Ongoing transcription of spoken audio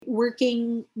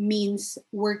working means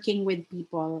working with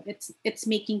people. It's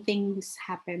making things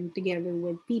happen together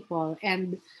with people.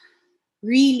 And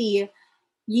really,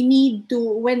 you need to,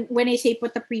 when I say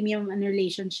put a premium on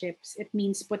relationships, it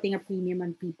means putting a premium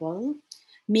on people,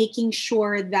 making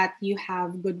sure that you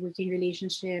have good working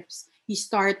relationships. You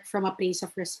start from a place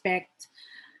of respect,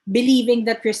 believing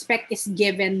that respect is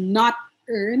given, not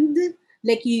earned.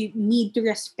 Like, you need to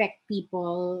respect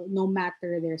people no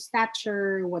matter their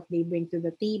stature, what they bring to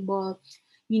the table.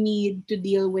 You need to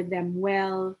deal with them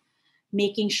well,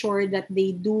 making sure that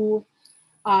they do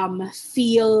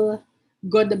feel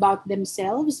good about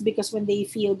themselves, because when they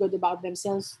feel good about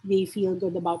themselves, they feel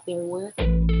good about their work.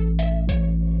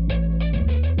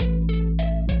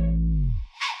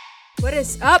 What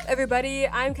is up, everybody?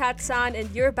 I'm Katsan,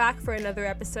 and you're back for another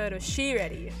episode of She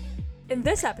Ready. In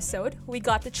this episode, we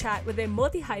got to chat with a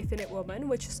multi-hyphenate woman,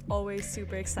 which is always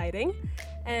super exciting.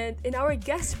 And in our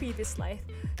guest's previous life,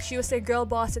 she was a girl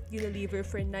boss at Unilever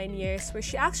for 9 years, where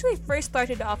she actually first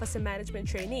started off as a management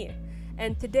trainee.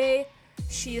 And today,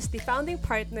 she is the founding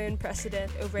partner and president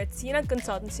over at Sinag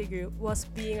Consultancy Group, whilst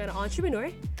being an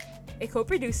entrepreneur, a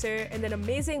co-producer, and an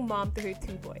amazing mom to her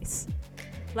 2 boys.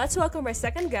 Let's welcome our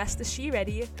second guest to She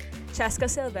Ready, Cheska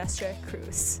Silvestre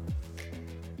Cruz.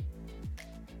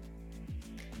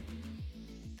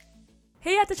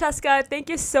 Hey, Ate Cheska,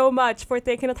 thank you so much for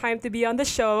taking the time to be on the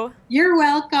show. You're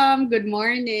welcome. Good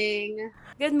morning.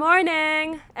 Good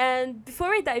morning! And before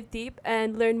we dive deep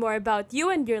and learn more about you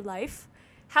and your life,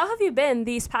 how have you been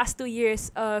these past 2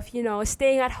 years of,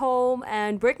 staying at home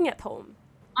and working at home?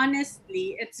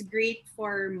 Honestly, it's great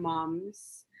for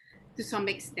moms to some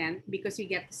extent, because we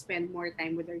get to spend more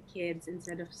time with our kids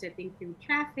instead of sitting through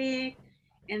traffic.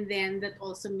 And then that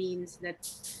also means that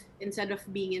instead of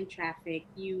being in traffic,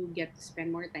 you get to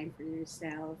spend more time for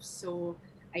yourself. So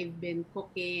I've been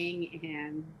cooking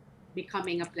and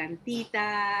becoming a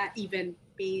plantita, even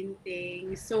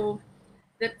painting. So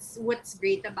that's what's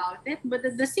great about it. But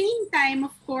at the same time,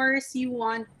 of course, you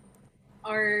want,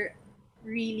 or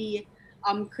really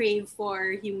crave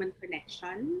for human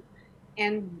connection.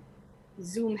 And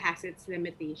Zoom has its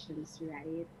limitations,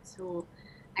 right? So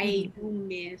I Mm-hmm. do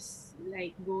miss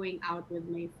like going out with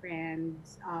my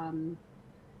friends.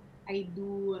 I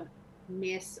do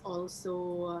miss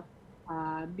also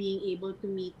being able to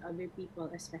meet other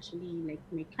people, especially like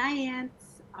my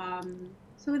clients.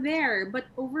 So there,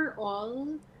 but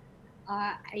overall,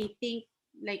 I think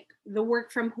like the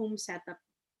work from home setup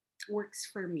works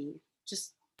for me.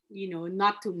 Just,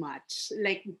 not too much.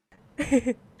 Like,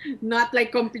 not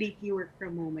like completely work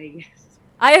from home, I guess.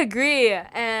 I agree,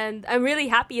 and I'm really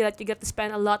happy that you get to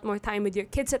spend a lot more time with your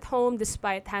kids at home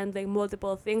despite handling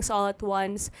multiple things all at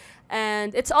once.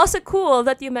 And it's also cool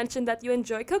that you mentioned that you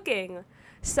enjoy cooking.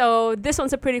 So, this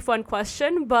one's a pretty fun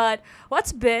question, but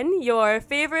what's been your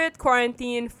favorite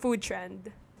quarantine food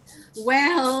trend?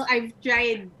 Well, I've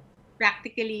tried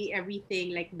practically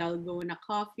everything, like dalgona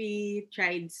coffee,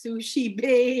 tried sushi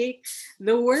bake,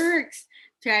 the works,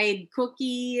 tried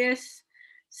cookies.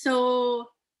 So,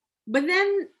 but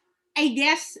then I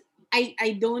guess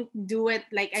I don't do it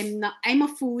like I'm a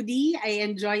foodie. I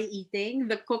enjoy eating.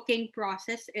 The cooking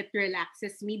process, it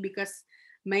relaxes me because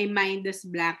my mind is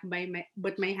blank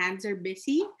but my hands are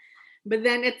busy. But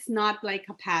then it's not like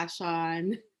a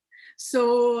passion.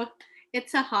 So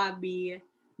it's a hobby.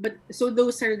 But so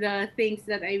those are the things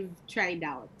that I've tried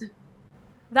out.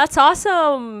 That's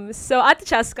awesome! So, Ate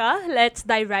Cheska, let's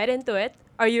dive right into it.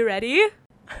 Are you ready?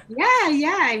 Yeah,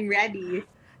 yeah, I'm ready.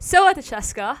 So, Ate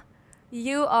Cheska,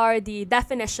 you are the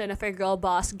definition of a girl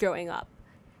boss growing up.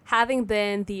 Having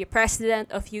been the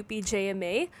president of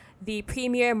UPJMA, the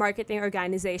premier marketing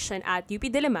organization at UP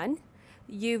Diliman,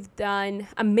 you've done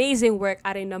amazing work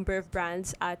at a number of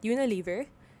brands at Unilever.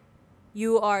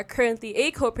 You are currently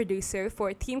a co-producer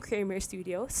for Team Kramer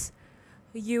Studios.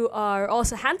 You are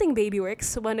also handling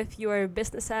Babyworks, one of your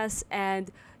businesses, and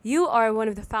you are one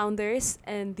of the founders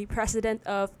and the president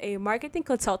of a marketing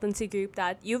consultancy group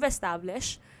that you've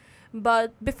established.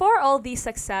 But before all these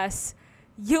success,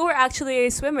 you were actually a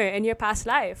swimmer in your past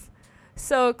life.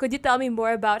 So could you tell me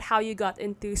more about how you got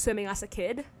into swimming as a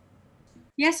kid?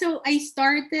 Yeah, so I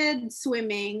started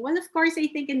swimming. Well, of course, I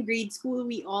think in grade school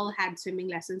we all had swimming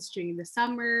lessons during the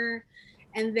summer.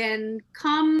 And then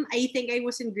I think I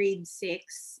was in grade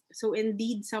 6. So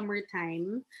indeed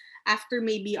summertime, after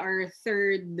maybe our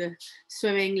third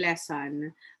swimming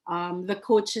lesson, the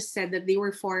coaches said that they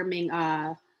were forming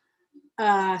a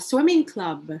swimming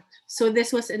club. So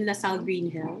this was in LaSalle Green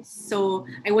Hills. So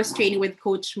I was training with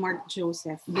Coach Mark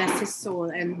Joseph, bless his soul,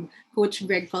 and Coach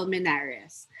Greg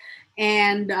Colmenares.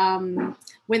 And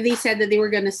when they said that they were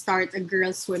gonna start a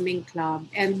girls swimming club,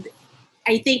 and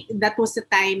I think that was the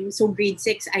time. So grade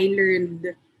six, I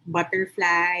learned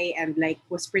butterfly and like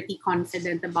was pretty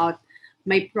confident about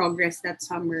my progress that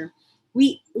summer.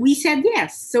 We said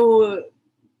yes. So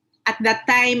at that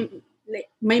time, like,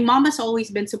 my mom has always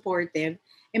been supportive.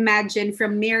 Imagine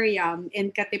from Miriam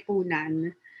in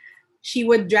Katipunan, she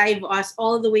would drive us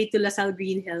all the way to Lasal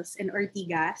Green Hills and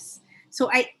Ortigas. So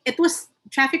it was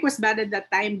traffic was bad at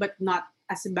that time, but not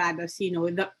as bad as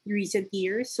the recent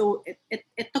years. So it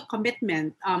took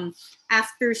commitment.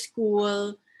 After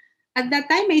school, at that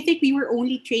time, I think we were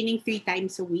only training 3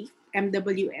 times a week.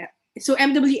 MWF. So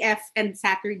MWF and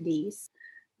Saturdays,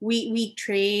 we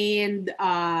trained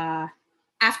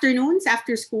afternoons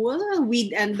after school.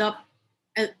 We'd end up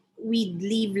we'd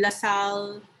leave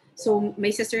LaSalle. So my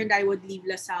sister and I would leave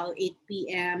LaSalle 8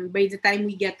 p.m. By the time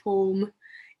we get home,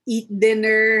 eat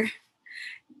dinner,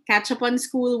 catch up on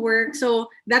schoolwork. So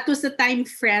that was the time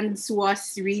Friends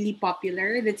was really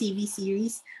popular, the TV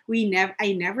series.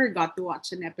 I never got to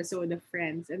watch an episode of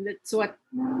Friends, and that's what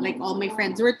like all my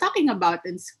friends were talking about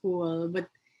in school. But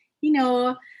you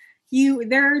know,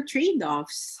 there are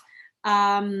trade-offs.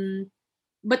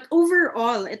 But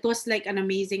overall, it was like an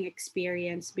amazing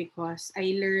experience because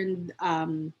I learned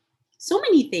so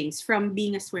many things from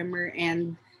being a swimmer,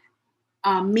 and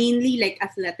mainly like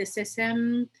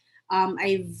athleticism.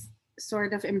 I've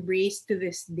sort of embraced to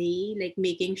this day, like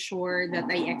making sure that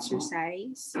I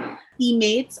exercise.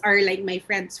 Teammates are like my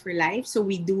friends for life. So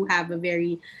we do have a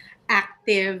very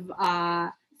active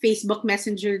Facebook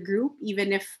Messenger group,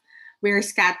 even if we're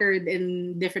scattered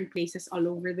in different places all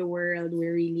over the world.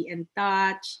 We're really in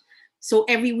touch. So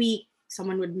every week,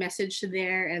 someone would message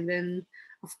there, and then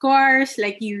of course,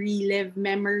 like you relive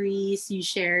memories, you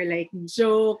share like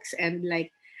jokes and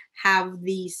like have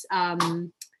these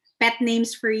pet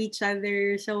names for each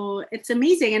other. So it's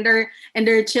amazing. And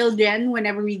our children,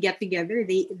 whenever we get together,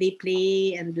 they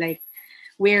play and like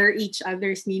wear each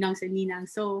other's ninongs and ninangs.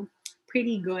 So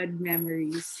pretty good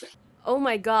memories. Oh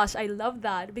my gosh, I love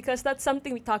that because that's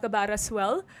something we talk about as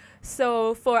well.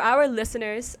 So, for our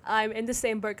listeners, I'm in the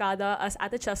same barkada as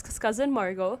Ate Cheska's cousin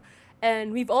Margot,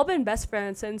 and we've all been best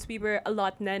friends since we were a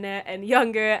lot nene and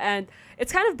younger, and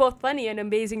it's kind of both funny and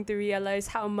amazing to realize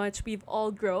how much we've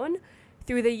all grown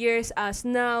through the years as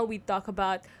now we talk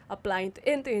about applying to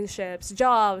internships,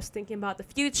 jobs, thinking about the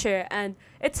future. And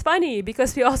it's funny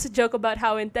because we also joke about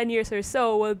how in 10 years or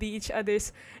so we'll be each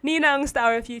other's ninangs to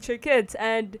our future kids.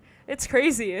 And it's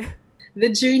crazy. The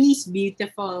journey's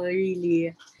beautiful,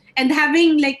 really. And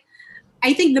having like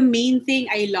I think the main thing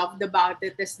I loved about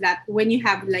it is that when you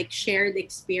have like shared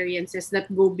experiences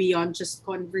that go beyond just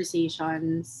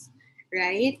conversations,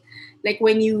 right? Like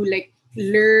when you like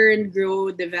learn,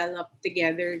 grow, develop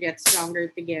together, get stronger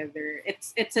together.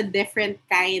 It's a different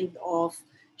kind of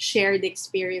shared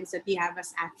experience that you have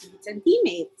as athletes and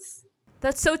teammates.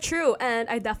 That's so true, and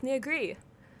I definitely agree.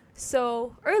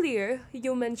 So, earlier,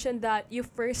 you mentioned that you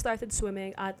first started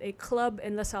swimming at a club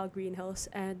in LaSalle Green Hills.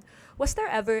 And was there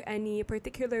ever any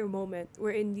particular moment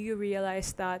wherein you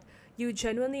realized that you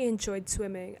genuinely enjoyed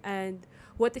swimming? And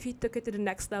what if you took it to the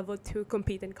next level to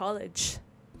compete in college?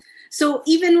 So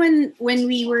even when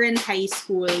we were in high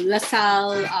school,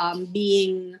 LaSalle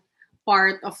being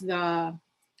part of the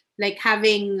like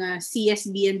having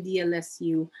CSB and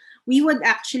DLSU, we would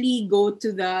actually go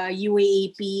to the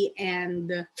UAAP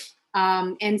and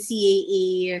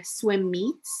NCAA swim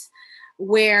meets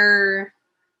where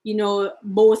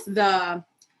both the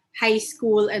high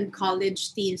school and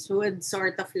college teams would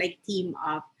sort of like team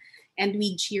up and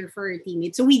we cheer for our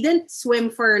teammates. So we didn't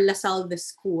swim for LaSalle the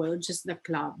school, just the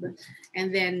club.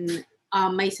 And then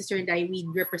my sister and I, we'd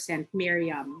represent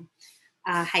Miriam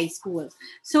High School.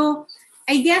 So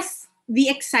I guess the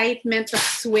excitement of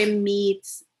swim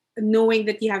meets, knowing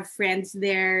that you have friends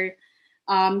there,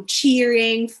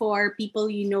 cheering for people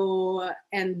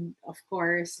and of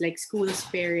course, like school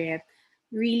spirit,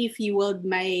 really fueled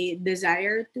my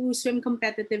desire to swim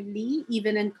competitively,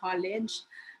 even in college.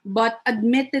 But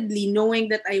admittedly, knowing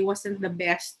that I wasn't the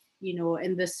best,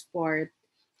 in the sport,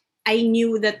 I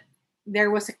knew that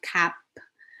there was a cap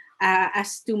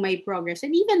as to my progress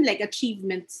and even like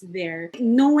achievements there.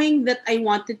 Knowing that I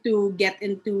wanted to get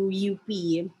into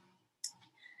UP,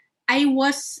 I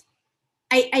was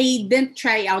I didn't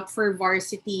try out for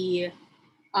varsity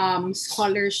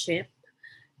scholarship.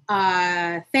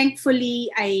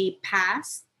 Thankfully, I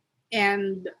passed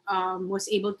and was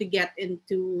able to get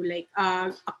into like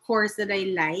a course that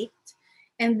I liked,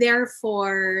 and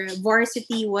therefore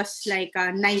varsity was like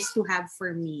nice to have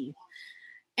for me.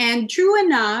 And true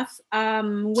enough,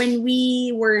 when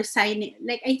we were signing,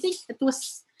 like I think it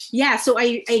was, yeah, so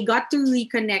I got to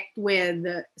reconnect with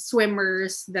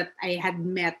swimmers that I had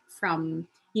met from,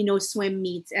 swim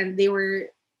meets, and they were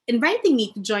inviting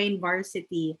me to join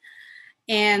varsity.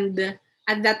 And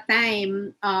at that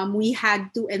time, we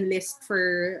had to enlist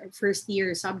for first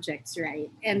year subjects, right?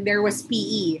 And there was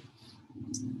PE.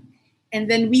 And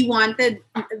then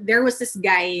there was this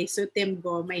guy, so Tim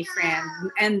Go, my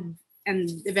friend, and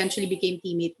eventually became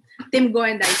teammate. Tim Go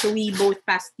and I, so we both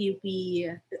passed UP,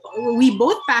 we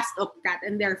both passed UPCAT,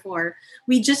 and therefore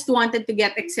we just wanted to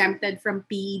get exempted from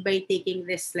PE by taking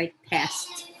this like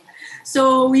test.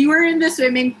 So we were in the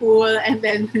swimming pool and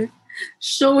then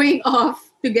showing off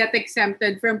to get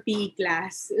exempted from PE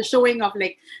class, showing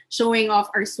off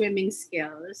our swimming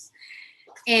skills.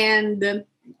 And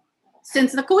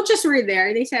since the coaches were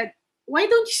there, they said, why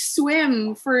don't you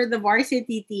swim for the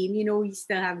varsity team? We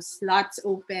still have slots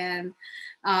open,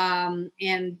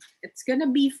 and it's going to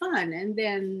be fun. And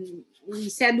then we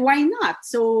said, why not?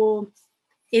 So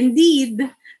indeed,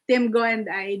 Tim Go and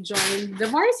I joined the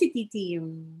varsity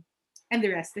team. And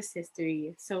the rest is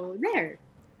history. So there.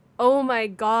 Oh my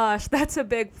gosh, that's a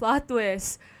big plot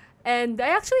twist. And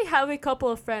I actually have a couple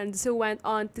of friends who went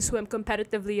on to swim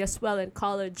competitively as well in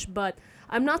college, but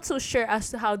I'm not so sure as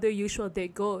to how their usual day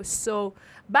goes. So,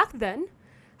 back then,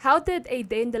 how did a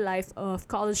day in the life of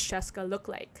college Cheska look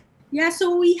like? Yeah,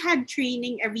 so we had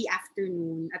training every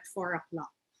afternoon at 4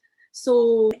 o'clock.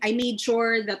 So I made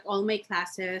sure that all my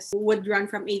classes would run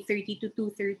from 8:30 to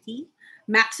 2:30,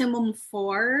 maximum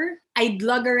 4. I'd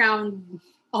lug around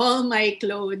all my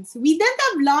clothes. We didn't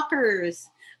have lockers,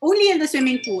 only in the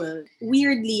swimming pool.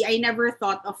 Weirdly, I never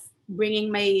thought of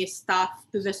bringing my stuff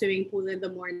to the swimming pool in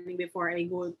the morning before I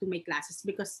go to my classes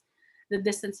because the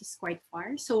distance is quite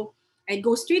far. So I'd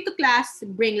go straight to class,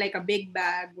 bring like a big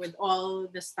bag with all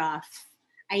the stuff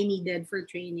I needed for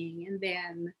training, and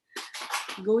then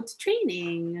go to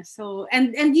training. So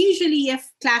and usually if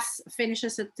class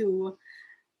finishes at 2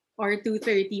 or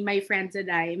 2:30, my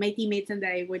teammates and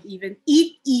I would even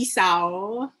eat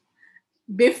isaw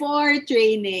before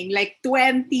training, like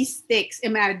 20 sticks.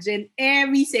 Imagine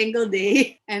every single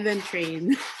day and then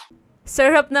train.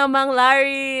 Syrup namang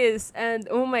Laris! And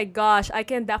oh my gosh, I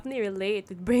can definitely relate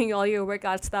with bringing all your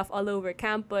workout stuff all over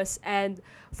campus. And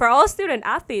for all student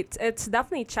athletes, it's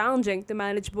definitely challenging to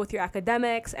manage both your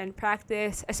academics and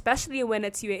practice, especially when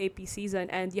it's UAAP season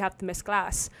and you have to miss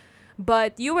class.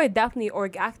 But you were definitely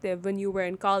org active when you were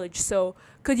in college, so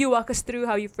could you walk us through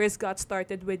how you first got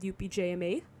started with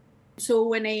UPJMA? So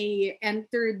when I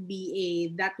entered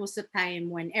BA, that was the time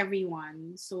when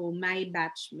everyone, so my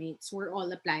batchmates, were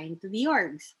all applying to the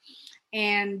orgs.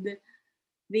 And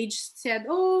they just said,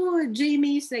 "Oh,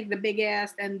 Jamie's like the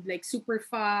biggest and like super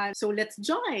fun, so let's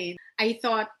join." I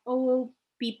thought, "Oh,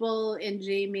 people in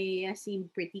Jamie seem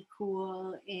pretty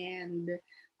cool," and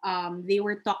they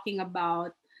were talking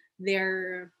about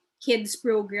their kids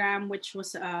program, which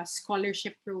was a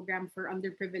scholarship program for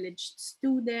underprivileged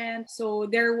students. So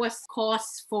there was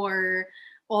cause for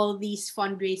all these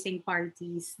fundraising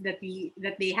parties that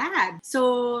they had.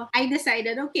 So I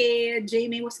decided, okay,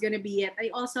 Jamie was gonna be it. I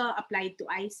also applied to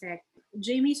ISEC.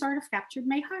 Jamie sort of captured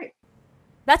my heart.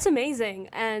 That's amazing.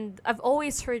 And I've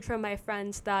always heard from my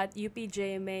friends that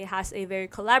UPJMA has a very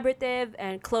collaborative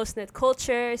and close knit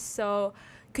culture. So,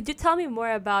 could you tell me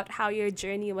more about how your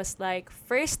journey was like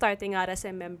first starting out as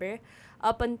a member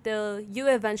up until you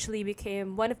eventually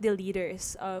became one of the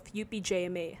leaders of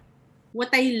UPJMA? What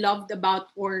I loved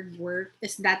about org work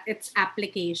is that it's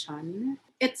application.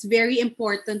 It's very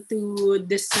important to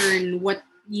discern what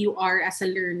you are as a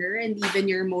learner and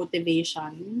even your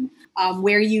motivation,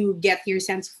 where you get your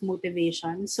sense of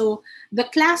motivation. So the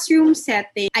classroom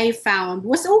setting I found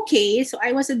was okay. So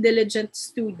I was a diligent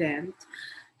student.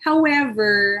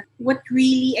 However, what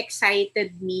really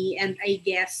excited me, and I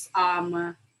guess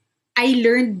I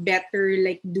learned better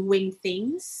like doing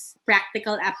things,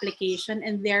 practical application,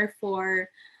 and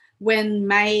therefore when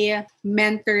my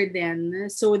mentor then,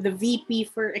 so the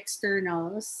VP for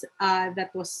externals,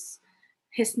 that was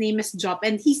his name is Job,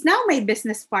 and he's now my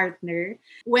business partner.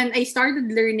 When I started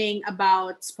learning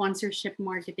about sponsorship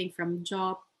marketing from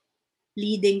Job,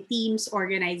 leading teams,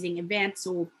 organizing events,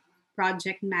 so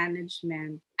project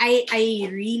management. I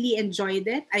really enjoyed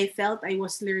it. I felt I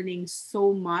was learning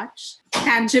so much.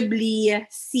 Tangibly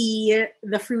see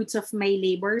the fruits of my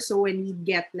labor. So when we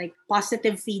get like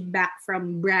positive feedback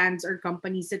from brands or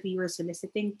companies that we were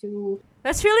soliciting to.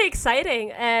 That's really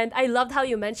exciting. And I loved how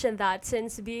you mentioned that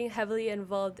since being heavily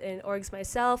involved in orgs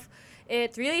myself,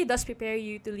 it really does prepare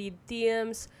you to lead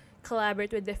teams,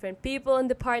 collaborate with different people in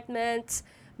departments,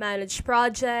 manage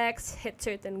projects, hit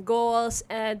certain goals,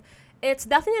 and it's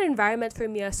definitely an environment for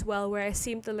me as well where I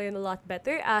seem to learn a lot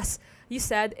better. As you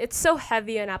said, it's so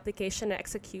heavy on application and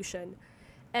execution.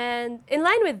 And in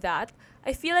line with that,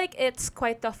 I feel like it's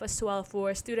quite tough as well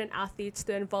for student athletes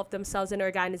to involve themselves in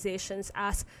organizations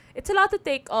as it's a lot to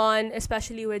take on,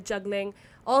 especially with juggling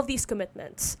all of these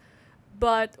commitments.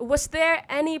 But was there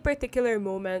any particular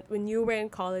moment when you were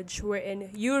in college wherein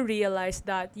you realized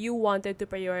that you wanted to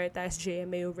prioritize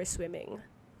JMA over swimming?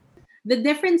 The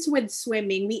difference with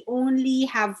swimming, we only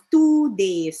have 2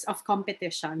 days of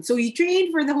competition. So you train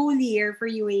for the whole year for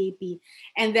UAP,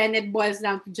 and then it boils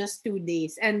down to just 2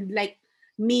 days. And like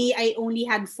me, I only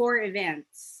had 4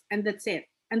 events, and that's it.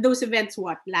 And those events,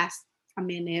 what, last a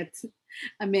minute,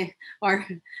 a minute, or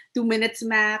 2 minutes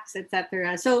max,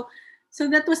 etc. So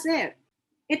that was it.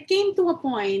 It came to a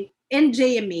point in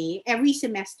JMA, every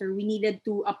semester we needed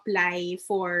to apply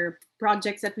for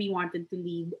projects that we wanted to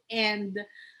lead. And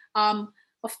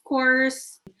of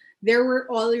course, there were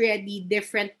already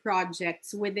different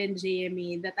projects within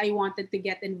JMA that I wanted to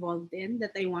get involved in,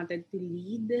 that I wanted to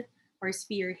lead or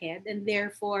spearhead. And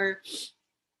therefore,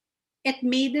 it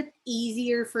made it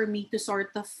easier for me to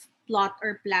sort of plot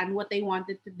or plan what I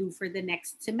wanted to do for the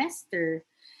next semester.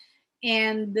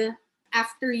 And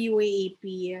after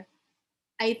UAAP,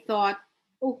 I thought,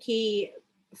 okay,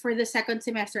 for the second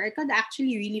semester, I could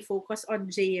actually really focus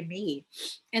on JMA.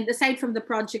 And aside from the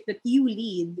project that you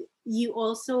lead, you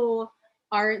also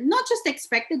are not just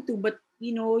expected to, but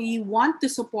you want to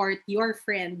support your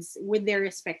friends with their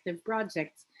respective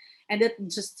projects. And it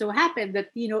just so happened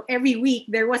that, every week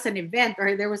there was an event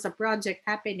or there was a project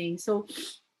happening. So,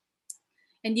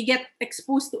 and you get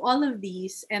exposed to all of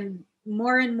these, and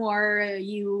more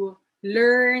you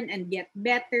learn and get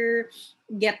better,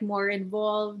 get more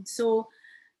involved. So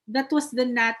that was the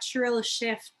natural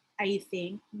shift, I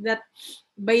think, that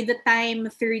by the time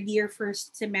third year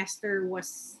first semester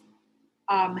was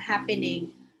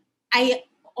happening, I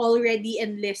already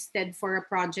enlisted for a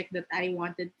project that I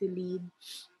wanted to lead.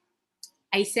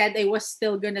 I said I was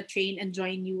still gonna train and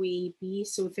join UAP,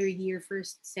 so third year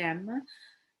first sem.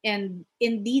 And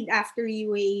indeed, after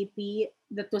UAAP,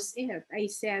 that was it. I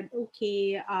said,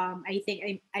 okay, I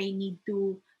think I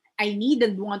need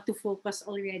and want to focus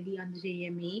already on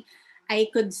JMA. I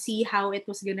could see how it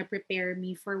was gonna prepare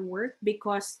me for work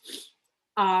because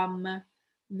um,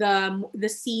 the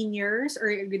seniors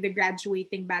or the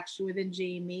graduating batch within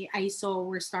JMA, I saw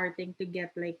were starting to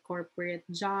get like corporate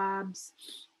jobs,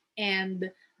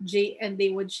 and and they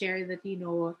would share that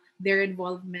their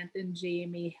involvement in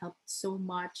JMA helped so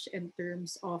much in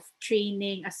terms of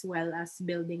training as well as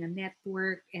building a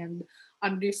network and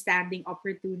understanding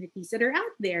opportunities that are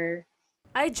out there.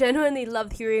 I genuinely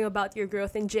loved hearing about your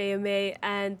growth in JMA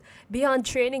and beyond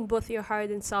training both your hard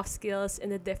and soft skills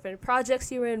in the different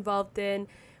projects you were involved in.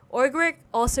 Org work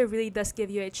also really does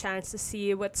give you a chance to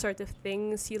see what sort of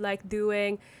things you like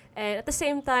doing and at the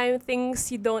same time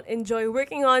things you don't enjoy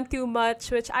working on too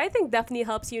much, which I think definitely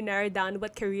helps you narrow down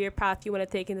what career path you want to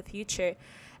take in the future.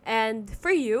 And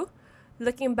for you,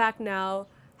 looking back now,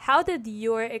 how did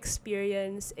your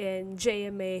experience in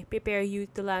JMA prepare you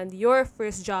to land your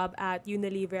first job at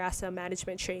Unilever as a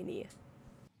management trainee?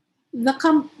 The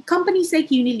companies like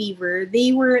Unilever,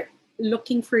 they were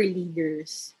looking for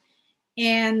leaders.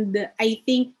 And I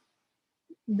think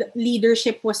the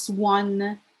leadership was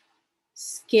one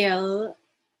skill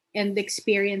and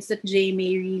experience that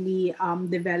JMA really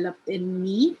developed in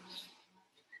me.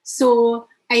 So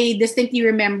I distinctly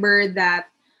remember that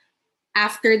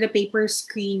after the paper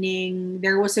screening,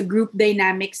 there was a group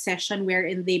dynamic session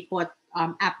wherein they put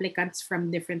applicants from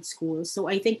different schools. So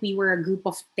I think we were a group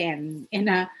of 10 in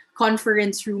a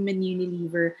conference room in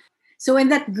Unilever. So in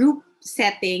that group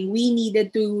setting, we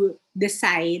needed to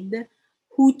decide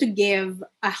who to give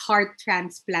a heart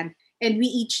transplant. And we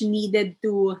each needed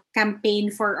to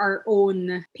campaign for our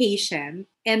own patient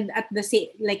and at the same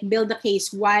like build a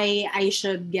case why I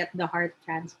should get the heart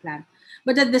transplant.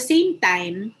 But at the same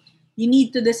time, you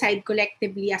need to decide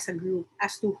collectively as a group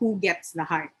as to who gets the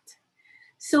heart.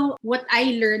 So what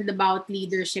I learned about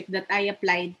leadership that I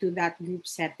applied to that group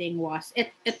setting was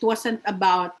it wasn't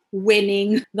about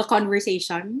winning the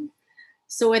conversation.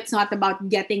 So it's not about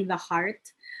getting the heart,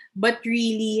 but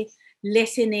really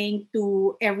listening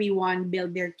to everyone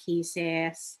build their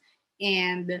cases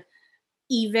and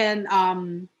even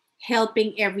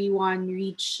helping everyone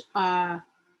reach a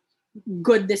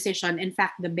good decision, in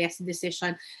fact the best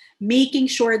decision, making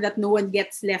sure that no one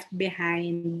gets left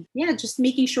behind. Yeah, just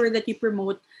making sure that you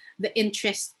promote the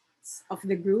interest interests of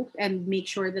the group and make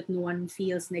sure that no one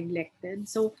feels neglected.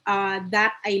 So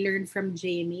that I learned from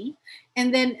JMA.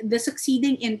 And then the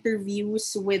succeeding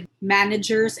interviews with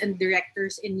managers and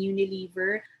directors in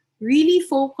Unilever really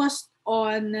focused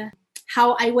on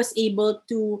how I was able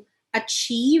to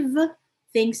achieve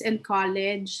things in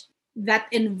college that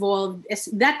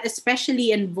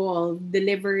especially involved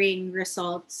delivering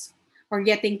results or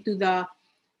getting to the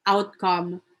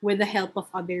outcome with the help of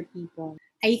other people.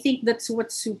 I think that's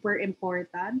what's super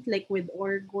important, like with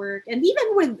org work and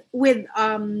even with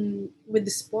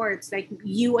the sports, like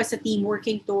you as a team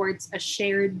working towards a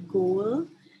shared goal,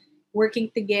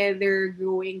 working together,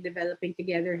 growing, developing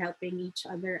together, helping each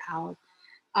other out.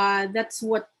 That's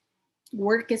what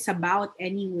work is about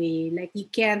anyway. Like you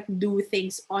can't do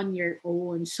things on your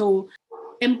own. So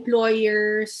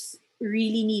employers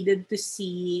really needed to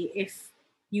see if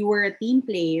you were a team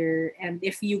player and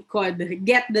if you could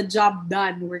get the job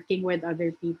done working with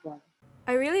other people.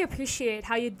 I really appreciate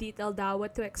how you detailed out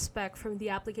what to expect from the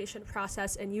application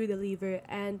process in Udeliver,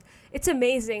 and it's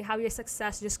amazing how your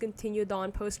success just continued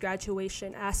on post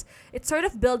graduation as it sort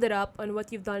of built up on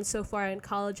what you've done so far in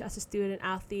college as a student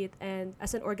athlete and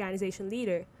as an organization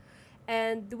leader.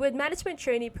 And with management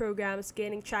trainee programs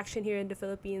gaining traction here in the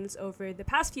Philippines over the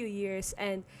past few years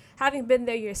and having been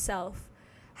there yourself,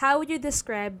 how would you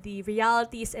describe the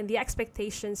realities and the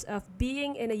expectations of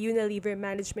being in a Unilever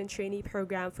management trainee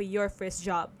program for your first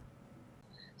job?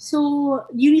 So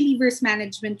Unilever's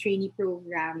management trainee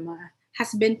program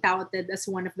has been touted as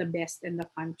one of the best in the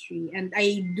country. And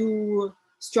I do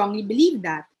strongly believe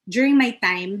that. During my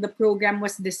time, the program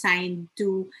was designed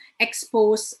to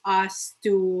expose us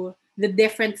to the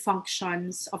different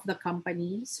functions of the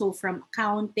company. So from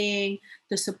accounting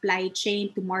to supply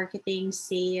chain to marketing,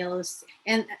 sales,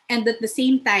 and at the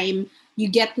same time, you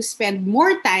get to spend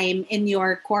more time in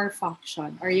your core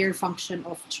function or your function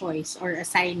of choice or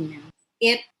assignment.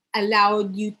 It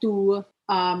allowed you to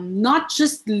not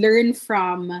just learn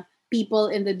from people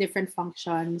in the different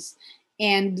functions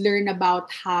and learn about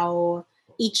how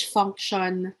each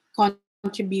function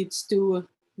contributes to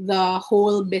the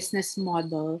whole business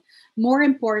model. More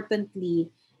importantly,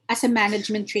 as a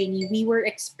management trainee, we were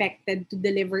expected to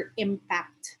deliver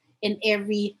impact in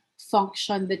every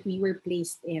function that we were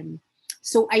placed in.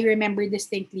 So I remember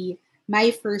distinctly my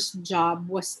first job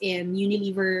was in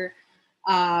Unilever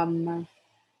um,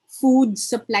 food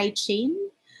supply chain.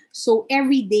 So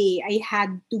every day I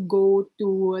had to go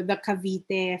to the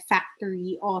Cavite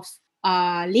factory of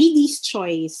Lady's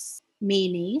Choice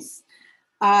mayonnaise.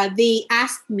 They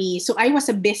asked me, so I was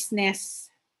a business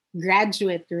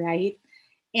graduate, right?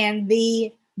 And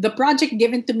the project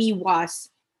given to me was,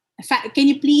 can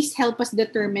you please help us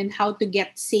determine how to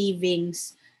get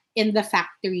savings in the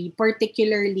factory,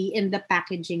 particularly in the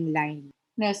packaging line?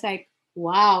 And I was like,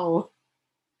 wow,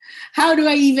 how do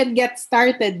I even get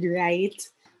started, right?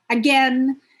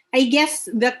 Again, I guess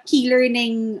the key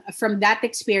learning from that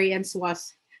experience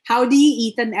was, how do you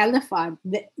eat an elephant?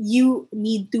 You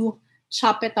need to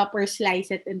chop it up or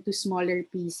slice it into smaller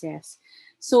pieces.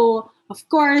 So, of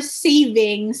course,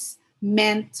 savings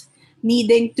meant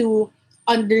needing to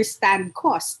understand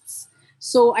costs.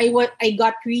 So I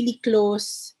got really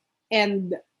close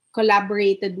and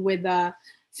collaborated with a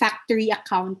factory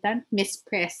accountant, Miss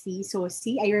Pressy. So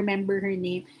see, I remember her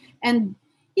name. And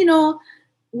you know,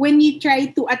 when you try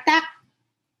to attack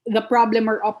the problem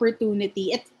or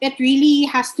opportunity, it really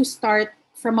has to start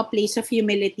from a place of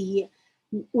humility,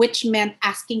 which meant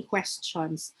asking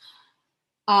questions.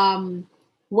 Um,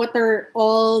 what are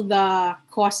all the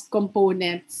cost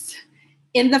components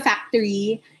in the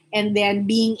factory? And then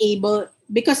being able,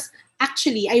 because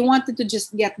actually I wanted to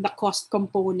just get the cost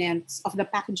components of the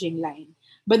packaging line.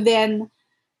 But then,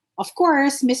 of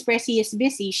course, Miss Pressy is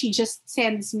busy. She just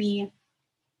sends me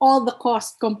all the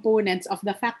cost components of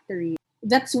the factory.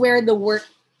 That's where the work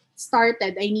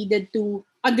started. I needed to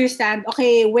understand,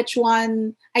 okay, which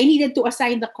one, I needed to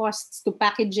assign the costs to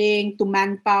packaging, to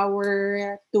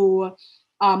manpower, to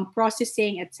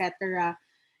processing, etc.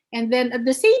 And then at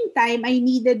the same time, I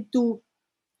needed to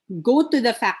go to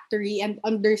the factory and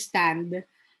understand,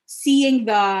 seeing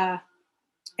the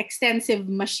extensive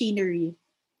machinery,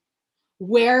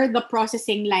 where the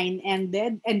processing line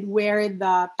ended and where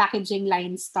the packaging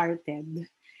line started.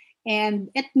 And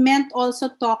it meant also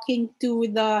talking to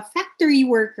the factory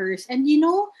workers. And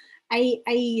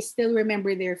I still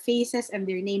remember their faces and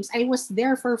their names. I was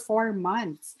there for 4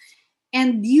 months.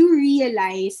 And you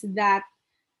realize that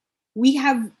we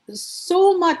have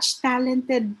so much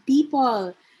talented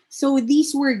people. So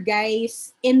these were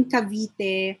guys in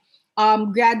Cavite,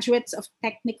 graduates of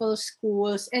technical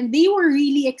schools, and they were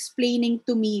really explaining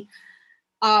to me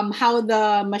how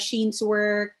the machines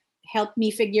work, helped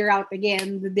me figure out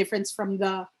again the difference from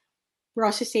the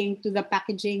processing to the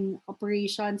packaging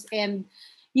operations. And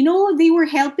they were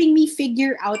helping me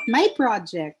figure out my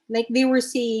project. Like they were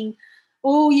saying,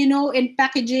 oh, in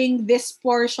packaging, this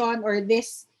portion or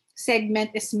this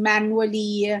segment is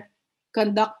manually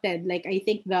conducted. Like I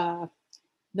think the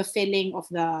filling of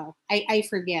I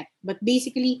forget, but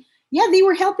basically, yeah, they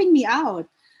were helping me out.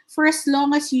 For as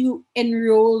long as you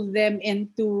enroll them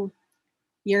into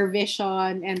your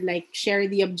vision and like share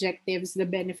the objectives, the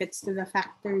benefits to the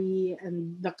factory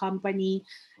and the company,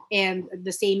 and at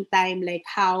the same time like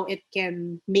how it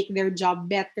can make their job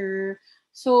better.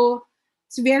 So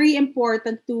it's very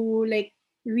important to like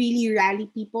really rally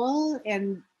people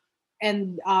and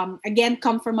again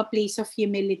come from a place of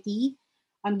humility,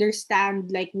 understand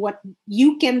like what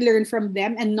you can learn from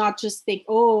them, and not just think,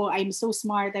 oh, I'm so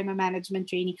smart, I'm a management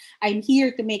trainee, I'm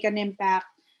here to make an impact.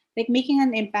 Like making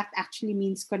an impact actually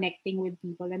means connecting with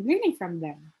people and learning from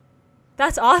them.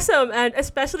 That's awesome, and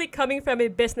especially coming from a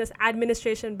business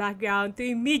administration background to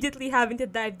immediately having to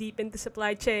dive deep into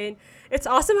supply chain. It's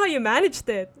awesome how you managed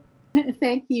it.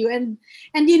 Thank you. And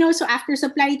so after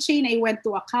supply chain I went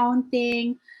to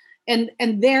accounting, and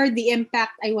there the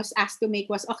impact I was asked to make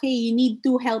was, okay, you need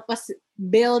to help us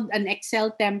build an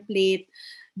Excel template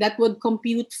that would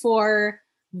compute for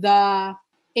the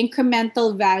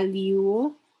incremental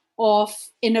value of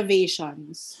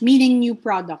innovations, meaning new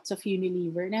products of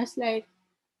Unilever. And I was like,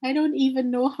 I don't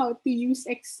even know how to use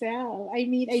Excel. I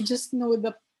mean, I didn't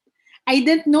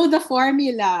know the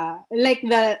formula, like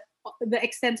the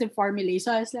extensive formula.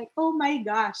 So I was like, oh my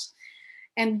gosh.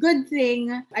 And good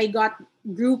thing I got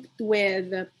grouped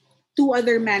with two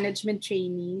other management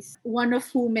trainees, one of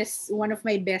whom is one of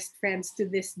my best friends to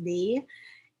this day.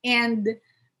 And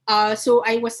so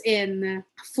I was in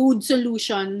food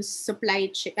solutions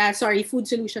food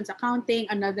solutions accounting.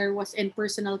 Another was in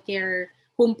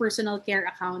home personal care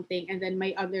accounting, and then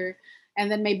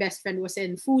my best friend was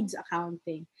in foods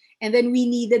accounting. And then we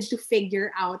needed to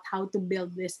figure out how to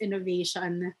build this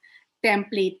innovation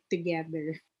template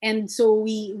together. And so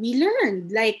we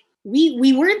learned, like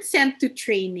we weren't sent to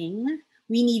training.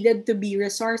 We needed to be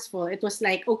resourceful. It was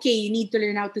like, okay, you need to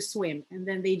learn how to swim, and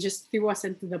then they just threw us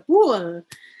into the pool.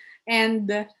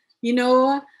 And you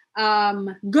know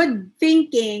good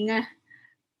thinking.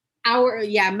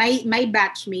 My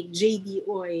batchmate JD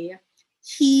Oy,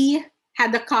 he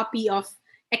had a copy of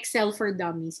Excel for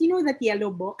Dummies, that yellow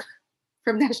book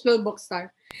from National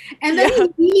Bookstore. And then Yeah.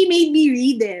 he made me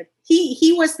read it.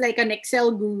 He was like an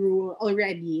Excel guru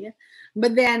already,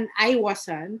 but then I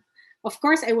wasn't. Of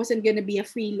course, I wasn't gonna be a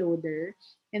freeloader,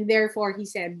 and therefore he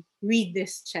said, "Read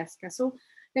this, Cheska." So,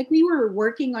 like we were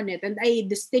working on it, and I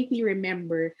distinctly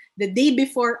remember the day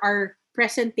before our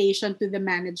presentation to the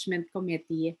management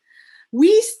committee, we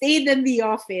stayed in the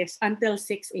office until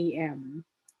 6 a.m.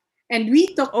 And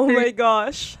Oh my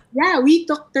gosh. we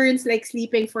took turns like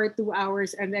sleeping for 2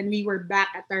 hours, and then we were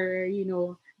back at our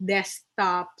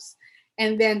desktops.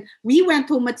 And then we went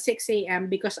home at 6 a.m.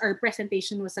 because our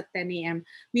presentation was at 10 a.m.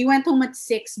 We went home at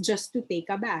 6 just to take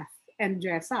a bath and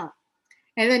dress up.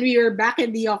 And then we were back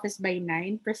in the office by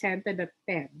 9, presented at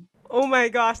 10. Oh my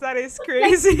gosh, that is Like,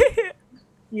 crazy.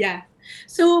 yeah.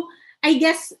 So I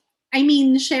guess, I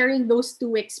mean, sharing those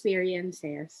two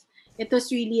experiences, it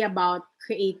was really about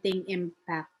creating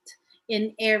impact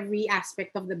in every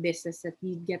aspect of the business that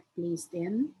you get placed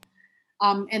in,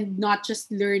 and not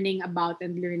just learning about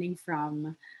and learning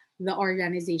from the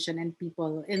organization and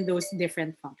people in those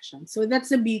different functions. So that's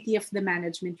the beauty of the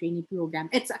management trainee program.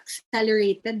 It's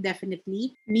accelerated,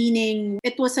 definitely, meaning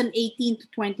it was an 18 to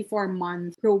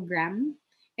 24-month program.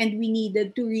 And we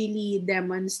needed to really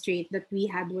demonstrate that we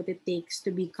had what it takes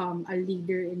to become a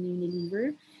leader in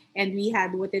Unilever, and we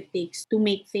had what it takes to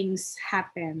make things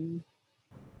happen.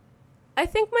 I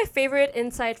think my favorite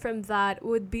insight from that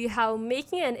would be how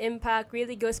making an impact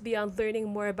really goes beyond learning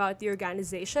more about the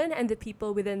organization and the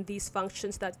people within these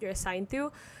functions that you're assigned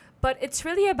to, but it's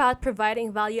really about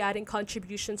providing value adding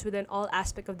contributions within all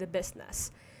aspects of the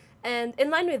business. And in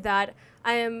line with that,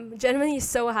 I am genuinely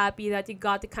so happy that you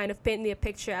got to kind of paint me a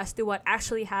picture as to what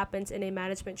actually happens in a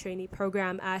management trainee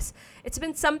program, as it's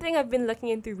been something I've been looking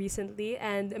into recently,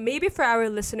 and maybe for our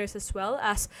listeners as well,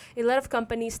 as a lot of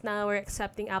companies now are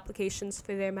accepting applications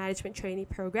for their management trainee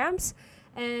programs.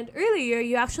 And earlier,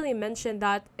 you actually mentioned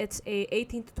that it's a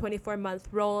 18 to 24-month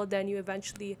role, then you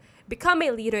eventually become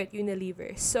a leader at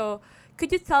Unilever. So,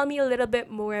 could you tell me a little bit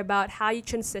more about how you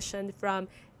transitioned from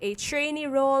a trainee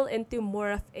role into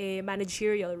more of a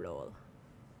managerial role?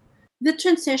 The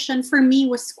transition for me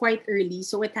was quite early,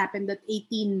 so it happened at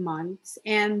 18 months.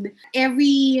 And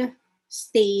every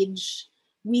stage,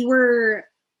 we were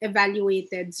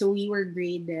evaluated, so we were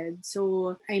graded.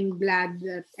 So I'm glad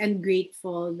that and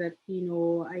grateful that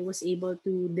I was able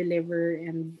to deliver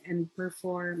and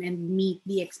perform and meet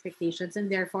the expectations,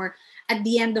 and therefore at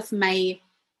the end of my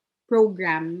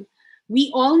program,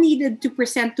 we all needed to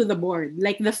present to the board,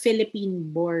 like the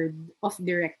Philippine Board of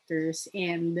Directors,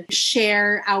 and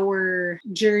share our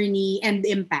journey and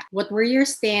impact. What were your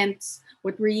stints?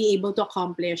 What were you able to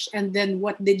accomplish? And then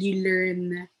what did you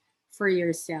learn for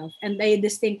yourself? And I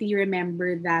distinctly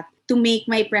remember that to make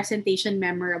my presentation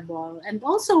memorable and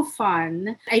also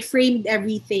fun, I framed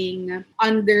everything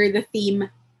under the theme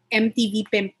MTV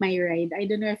Pimp My Ride. I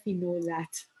don't know if you know that.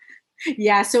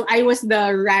 Yeah, so I was the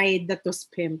ride that was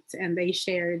pimped, and I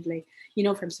shared, like,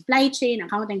 from supply chain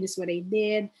accounting, this is what I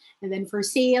did. And then for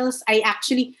sales, I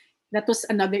actually, that was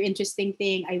another interesting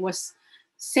thing, I was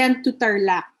sent to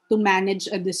Tarlac to manage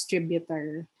a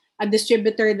distributor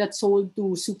that sold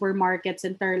to supermarkets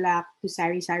in Tarlac, to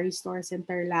sari-sari stores in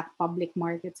Tarlac, public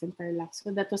markets in Tarlac. So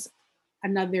that was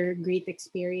another great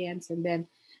experience. And then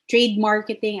trade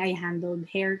marketing, I handled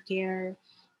hair care.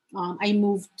 I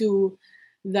moved to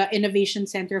the Innovation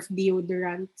Center of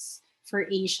Deodorants for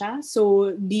Asia.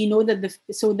 So do you know that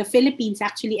the Philippines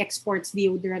actually exports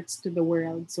deodorants to the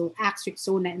world? So Axe,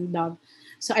 Rexona, and Dove.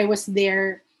 So I was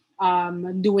there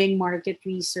doing market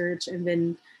research, and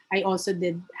then I also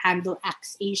did handle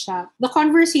Axe Asia. The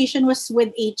conversation was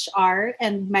with HR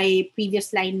and my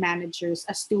previous line managers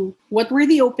as to what were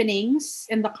the openings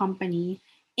in the company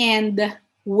and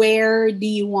where do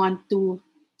you want to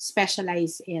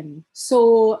specialize in.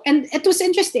 So, and it was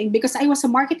interesting because I was a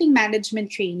marketing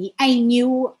management trainee. I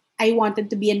knew I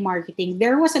wanted to be in marketing.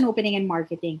 There was an opening in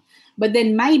marketing. But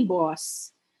then my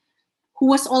boss, who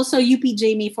was also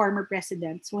UPJMA former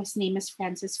president, so his name is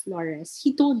Francis Flores,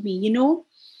 he told me,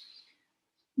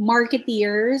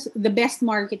 marketeers, the best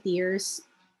marketeers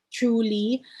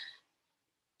truly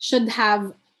should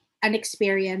have an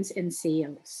experience in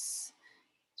sales.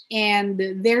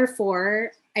 And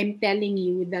therefore, I'm telling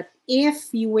you that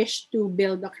if you wish to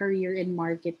build a career in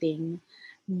marketing,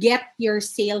 get your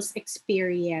sales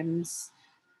experience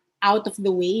out of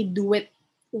the way. Do it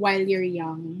while you're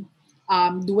young.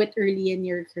 Do it early in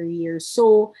your career.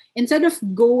 So instead of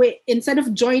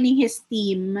joining his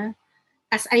team,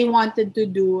 as I wanted to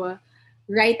do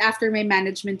right after my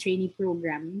management trainee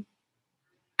program,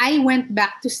 I went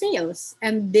back to sales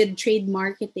and did trade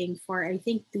marketing for I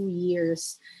think 2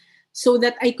 years, so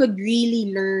that I could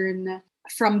really learn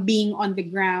from being on the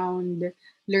ground,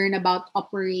 learn about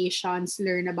operations,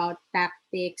 learn about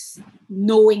tactics,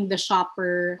 knowing the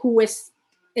shopper who is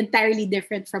entirely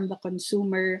different from the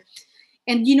consumer.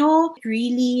 And it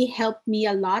really helped me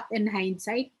a lot in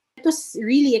hindsight. It was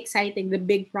really exciting, the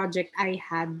big project I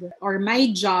had, or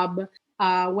my job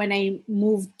when I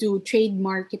moved to trade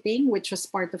marketing, which was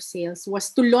part of sales, was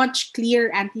to launch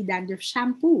Clear Anti-Dandruff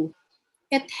Shampoo.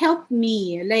 It helped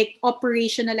me like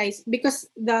operationalize, because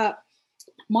the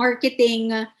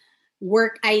marketing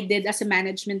work I did as a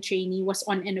management trainee was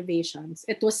on innovations.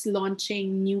 It was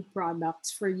launching new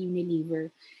products for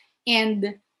Unilever.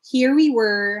 And here we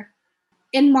were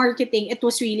in marketing. It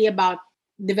was really about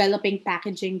developing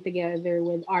packaging together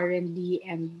with R&D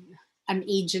and an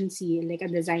agency, like a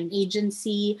design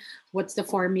agency. What's the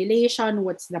formulation?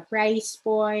 What's the price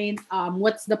point?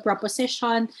 What's the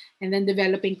proposition? And then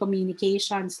developing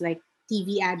communications like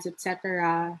TV ads,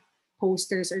 etc.,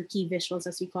 posters or key visuals,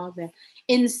 as we call them.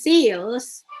 In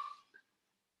sales,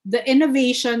 the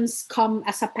innovations come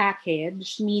as a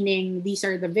package, meaning these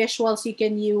are the visuals you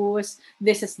can use,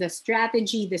 this is the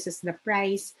strategy, this is the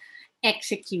price,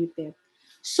 execute it.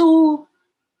 So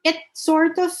it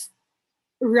sort of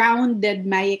rounded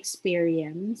my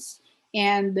experience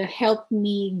and helped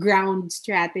me ground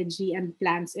strategy and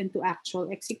plans into actual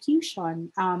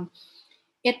execution.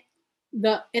 It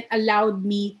it allowed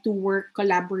me to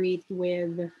collaborate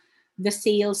with the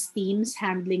sales teams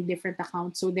handling different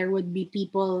accounts. So there would be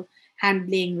people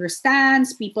handling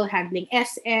Rustans, people handling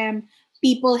SM,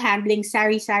 people handling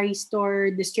sari-sari store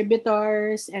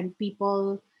distributors, and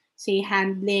people say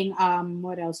handling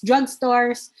what else?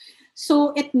 Drugstores.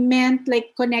 So it meant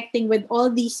like connecting with all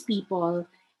these people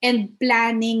and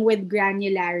planning with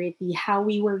granularity how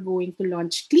we were going to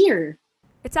launch Clear.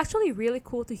 It's actually really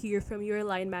cool to hear from your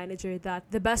line manager that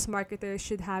the best marketers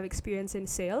should have experience in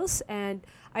sales. And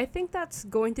I think that's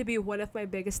going to be one of my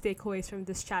biggest takeaways from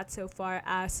this chat so far,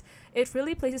 as it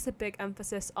really places a big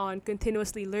emphasis on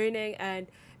continuously learning and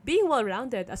being well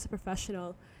rounded as a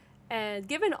professional. And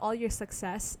given all your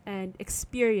success and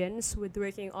experience with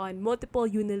working on multiple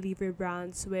Unilever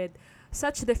brands with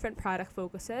such different product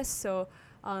focuses, so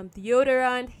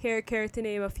deodorant, hair care, to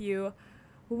name a few.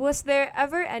 Was there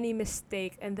ever any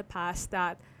mistake in the past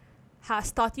that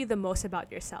has taught you the most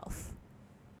about yourself?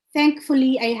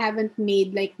 Thankfully, I haven't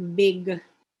made like big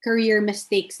career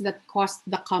mistakes that cost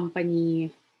the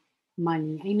company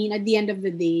money. I mean, at the end of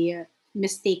the day,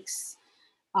 mistakes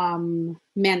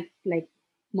meant like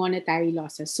monetary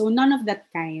losses. So none of that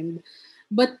kind.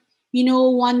 But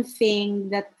one thing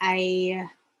that I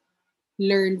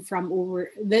learned from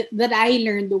over that I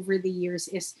learned over the years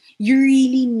is you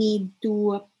really need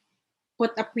to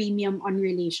put a premium on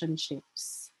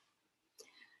relationships.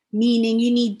 Meaning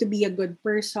you need to be a good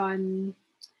person.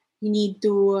 You need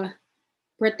to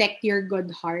protect your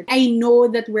good heart. I know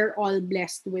that we're all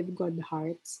blessed with good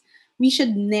hearts. We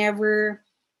should never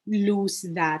lose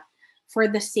that for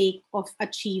the sake of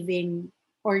achieving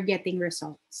or getting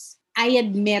results. I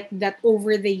admit that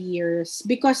over the years,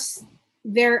 because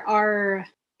there are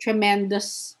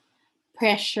tremendous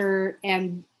pressure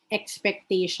and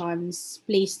expectations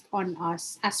placed on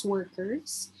us as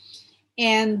workers,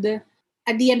 and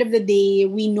at the end of the day,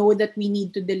 we know that we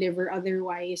need to deliver,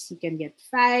 otherwise you can get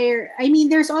fired. I mean,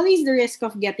 there's always the risk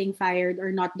of getting fired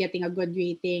or not getting a good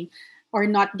rating or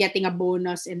not getting a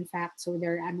bonus, in fact. So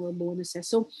there are annual bonuses.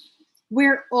 So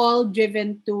we're all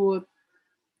driven to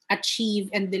achieve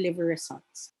and deliver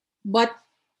results. But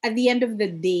at the end of the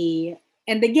day,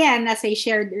 and again, as I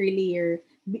shared earlier,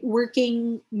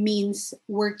 working means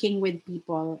working with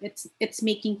people. It's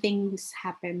making things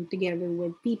happen together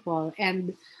with people.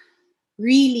 And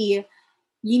really,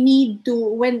 you need to,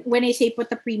 when I say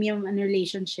put a premium on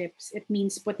relationships, it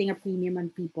means putting a premium on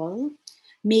people,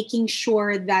 making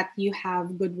sure that you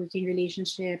have good working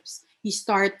relationships. You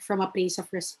start from a place of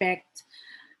respect,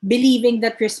 believing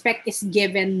that respect is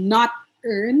given, not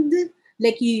earned.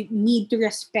 Like you need to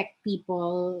respect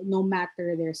people no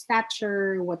matter their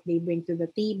stature, what they bring to the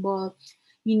table.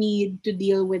 You need to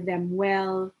deal with them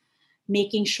well,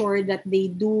 making sure that they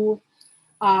do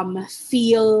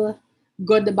feel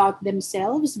good about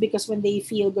themselves, because when they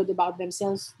feel good about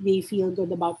themselves, they feel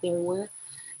good about their work.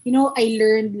 I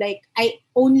learned, like, I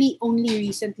only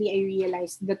recently I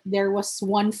realized that there was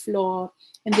one flaw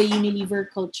in the Unilever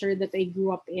culture that I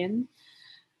grew up in.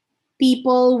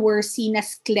 People were seen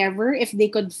as clever if they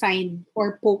could find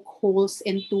or poke holes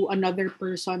into another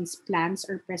person's plans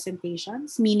or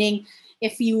presentations. Meaning,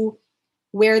 if you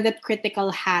wear that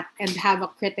critical hat and have a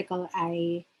critical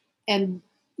eye, and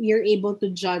you're able to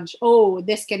judge, oh,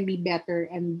 this can be better,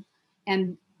 and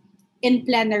in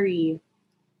plenary,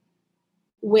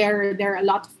 where there are a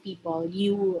lot of people,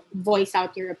 you voice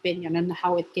out your opinion on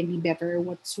how it can be better or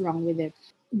what's wrong with it.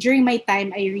 During my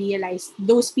time, I realized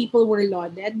those people were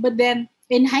lauded, but then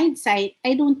in hindsight,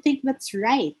 I don't think that's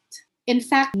right. In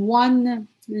fact, one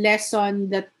lesson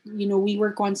that we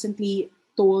were constantly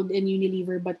told in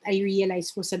Unilever, but I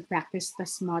realized wasn't practiced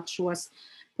as much, was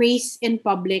praise in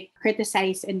public,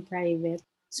 criticize in private.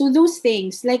 So those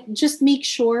things, like, just make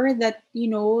sure that you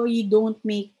don't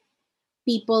make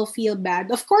people feel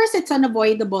bad. Of course, it's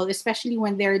unavoidable, especially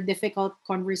when there are difficult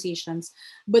conversations.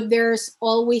 But there's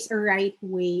always a right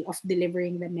way of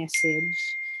delivering the message.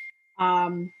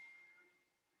 Um,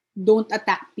 don't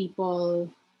attack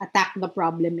people, attack the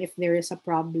problem if there is a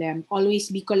problem. Always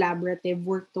be collaborative,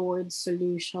 work towards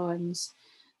solutions.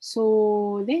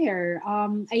 So there,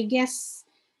 I guess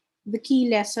the key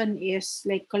lesson is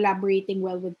like collaborating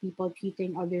well with people,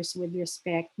 treating others with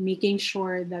respect, making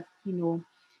sure that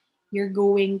you're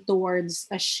going towards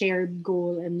a shared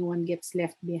goal and no one gets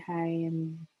left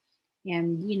behind.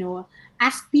 And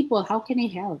ask people, how can I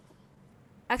help?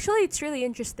 Actually, it's really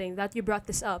interesting that you brought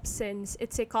this up since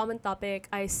it's a common topic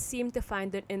I seem to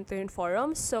find in intern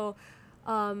forums. So,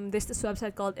 there's this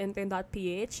website called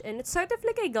intern.ph, and it's sort of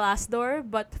like a Glassdoor,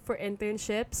 but for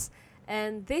internships.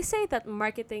 And they say that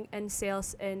marketing and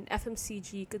sales in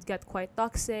FMCG could get quite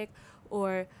toxic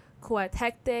or quite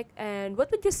hectic. And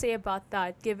what would you say about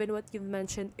that, given what you've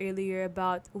mentioned earlier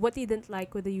about what you didn't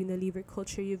like with the Unilever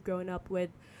culture you've grown up with,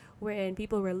 wherein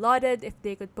people were lauded if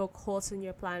they could poke holes in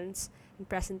your plans and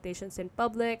presentations in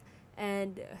public?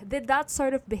 And did that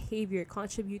sort of behavior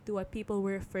contribute to what people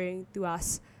were referring to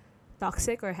as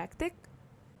toxic or hectic?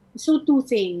 So two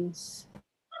things,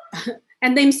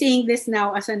 and I'm saying this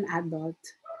now as an adult.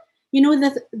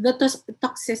 The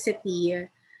toxicity,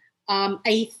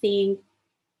 I think,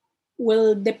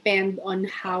 will depend on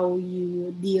how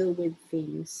you deal with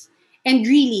things. And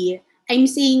really, I'm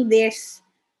saying this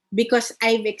because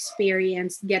I've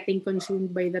experienced getting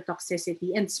consumed by the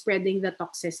toxicity and spreading the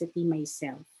toxicity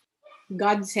myself.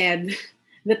 God said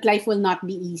that life will not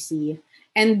be easy.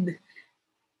 And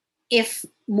if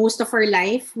most of our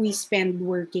life we spend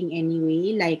working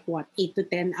anyway, like what, 8 to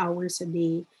 10 hours a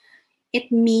day,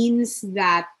 it means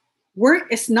that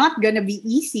work is not gonna be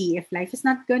easy. If life is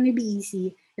not gonna be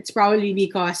easy, it's probably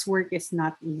because work is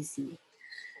not easy.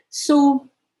 So,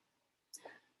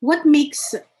 what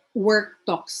makes work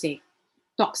toxic?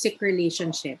 Toxic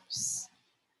relationships,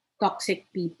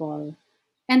 toxic people.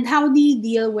 And how do you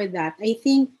deal with that? I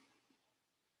think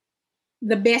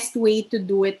the best way to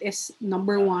do it is,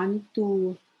 number one,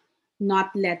 to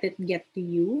not let it get to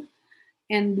you.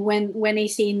 And when I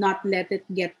say not let it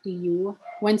get to you,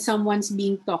 when someone's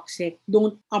being toxic,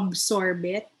 don't absorb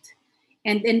it.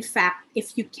 And in fact,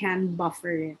 if you can,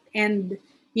 buffer it. And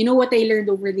you know what I learned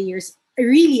over the years?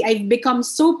 Really, I've become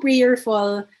so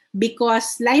prayerful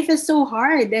because life is so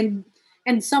hard, and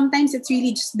sometimes it's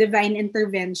really just divine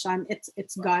intervention.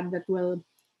 It's God that will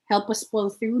help us pull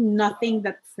through. Nothing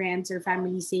that friends or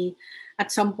family say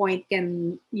at some point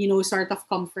can, sort of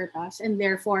comfort us. And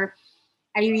therefore,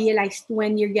 I realized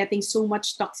when you're getting so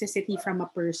much toxicity from a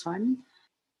person,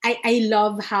 I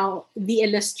love how the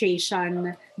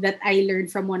illustration that I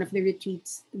learned from one of the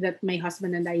retreats that my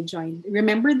husband and I joined.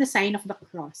 Remember the sign of the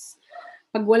cross.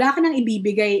 Pag wala ka nang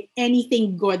ibibigay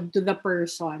anything good to the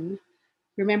person,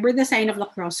 remember the sign of the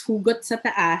cross, hugot sa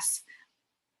taas,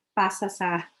 pasa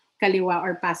sa kaliwa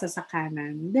or pasa sa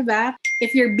kanan. 'Di ba?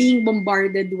 If you're being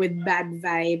bombarded with bad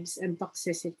vibes and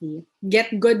toxicity,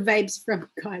 get good vibes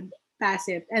from God. Pass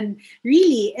it. And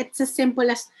really, it's as simple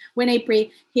as when I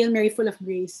pray, Hail Mary, full of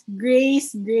grace.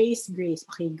 Grace, grace, grace.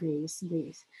 Okay, grace,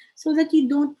 grace. So that you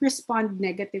don't respond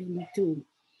negatively too.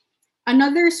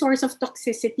 Another source of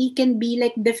toxicity can be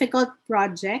like difficult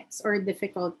projects or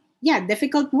difficult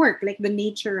work, like the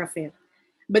nature of it.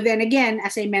 But then again,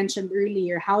 as I mentioned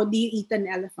earlier, how do you eat an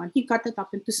elephant? You cut it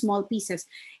up into small pieces.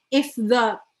 If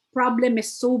the problem is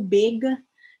so big,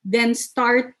 then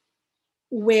start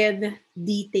with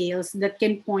details that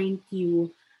can point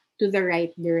you to the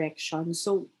right direction.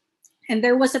 So, and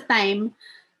there was a time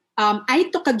I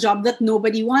took a job that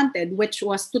nobody wanted, which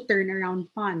was to turn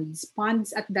around ponds.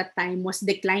 Ponds at that time was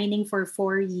declining for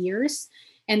 4 years.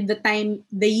 And the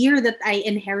year that I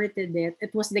inherited it,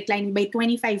 it was declining by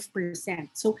 25%.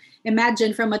 So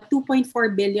imagine from a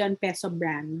 2.4 billion peso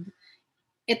brand,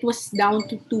 it was down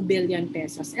to 2 billion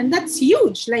pesos. And that's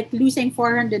huge, like losing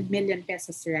 400 million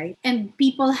pesos, right? And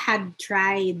people had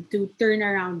tried to turn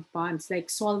around bonds,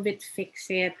 like solve it, fix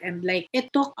it. And like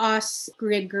it took us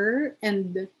rigor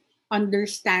and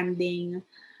understanding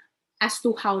as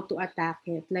to how to attack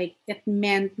it. Like it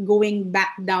meant going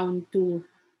back down to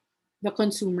the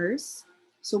consumers.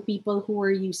 So people who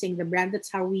were using the brand,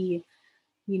 that's how we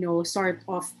sort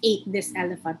of ate this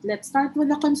elephant. Let's start with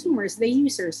the consumers, the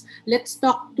users. Let's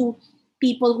talk to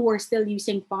people who are still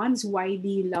using ponds. Why do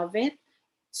you love it?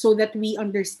 So that we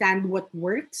understand what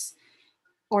works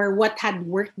or what had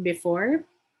worked before.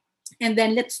 And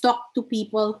then let's talk to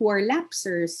people who are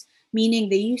lapsers, meaning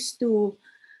they used to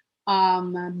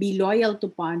be loyal to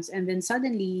ponds and then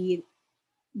suddenly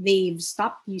they've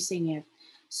stopped using it.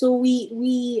 So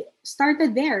we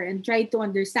started there and tried to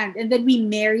understand, and then we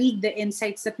married the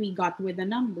insights that we got with the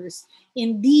numbers.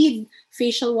 Indeed,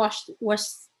 facial wash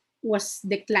was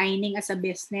declining as a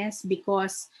business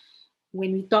because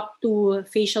when we talked to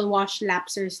facial wash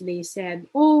lapsers, they said,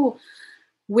 "Oh,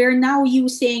 we're now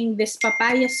using this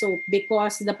papaya soap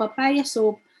because the papaya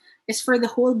soap is for the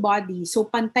whole body. So,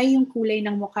 pantay yung kulay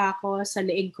ng mukha ko, sa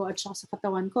leeg ko, at saka sa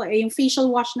katawan ko. Eh, yung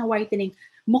facial wash na whitening,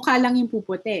 mukha lang yung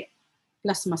puputi.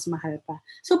 Plus, mas mahal pa."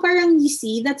 So, parang you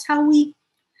see, that's how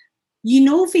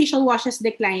facial wash is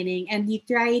declining and you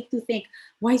try to think,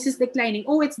 why is this declining?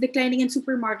 Oh, it's declining in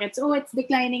supermarkets. Oh, it's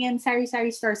declining in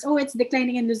sari-sari stores. Oh, it's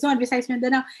declining in Luzon, besides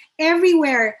Mindanao.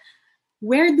 Everywhere.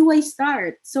 Where do I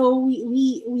start? So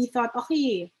we thought,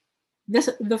 okay,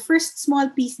 the first small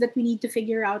piece that we need to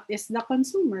figure out is the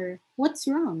consumer. What's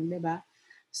wrong, diba?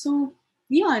 So,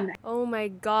 yun. Oh my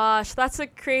gosh, that's a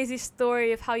crazy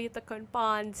story of how you took on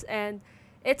ponds, and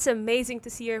it's amazing to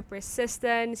see your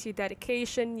persistence, your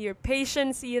dedication, your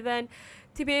patience, even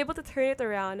to be able to turn it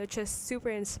around, which is super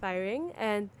inspiring.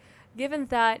 And given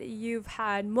that you've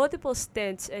had multiple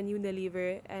stints in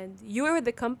Unilever and you were with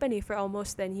the company for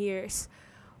almost 10 years,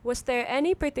 was there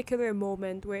any particular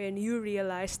moment wherein you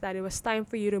realized that it was time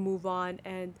for you to move on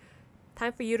and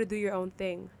time for you to do your own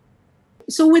thing?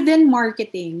 So within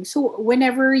marketing, so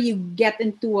whenever you get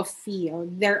into a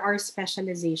field, there are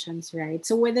specializations, right?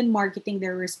 So within marketing,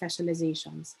 there were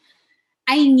specializations.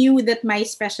 I knew that my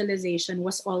specialization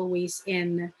was always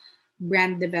in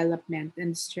brand development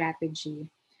and strategy.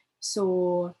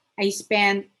 So I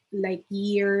spent like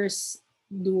years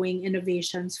doing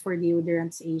innovations for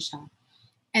Deodorants Asia.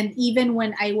 And even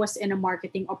when I was in a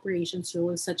marketing operations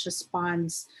role, such as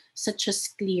Ponds, such as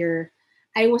Clear,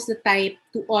 I was the type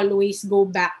to always go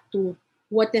back to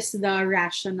what is the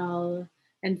rational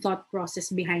and thought process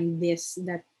behind this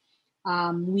that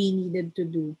we needed to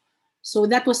do. So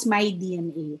that was my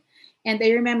DNA. And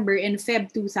I remember in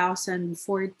Feb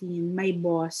 2014, my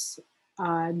boss,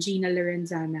 Gina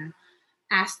Lorenzana,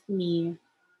 asked me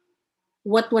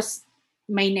what was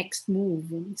my next move.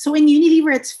 So in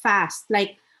Unilever, it's fast.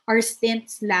 Like our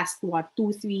stints last what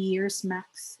 2-3 years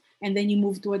max, and then you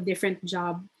move to a different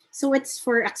job. So it's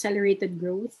for accelerated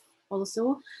growth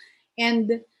also.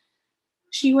 And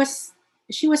she was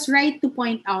she was right to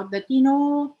point out that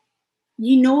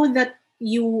that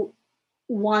you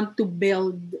want to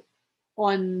build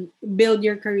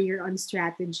your career on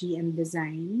strategy and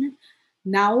design.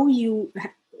 Now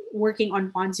working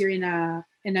on Ponds, you're in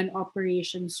an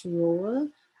operations role.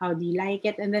 How do you like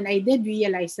it? And then I did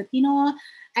realize that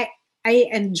I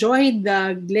I enjoyed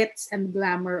the glitz and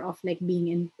glamour of like being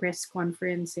in press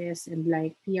conferences and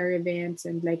like PR events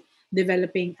and like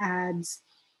developing ads,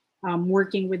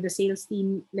 working with the sales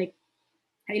team. Like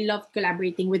I loved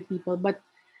collaborating with people, but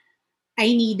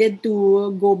I needed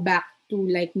to go back to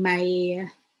like my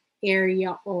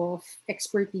area of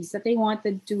expertise that I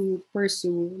wanted to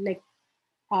pursue like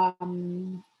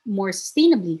more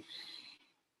sustainably.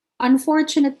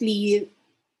 Unfortunately,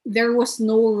 there was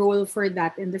no role for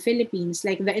that in the Philippines,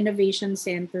 like the innovation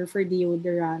center for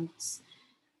deodorants.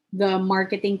 The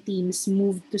marketing teams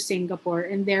moved to Singapore,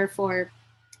 and therefore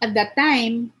at that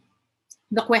time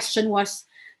the question was,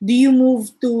 do you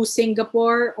move to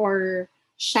Singapore or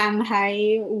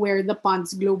Shanghai, where the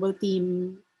Ponds global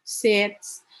team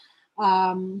sits?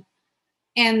 Um,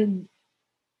 and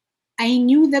I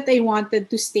knew that I wanted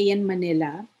to stay in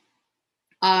Manila.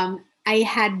 I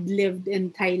had lived in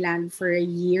Thailand for a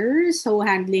year, so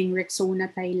handling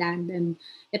Rexona Thailand, and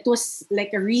it was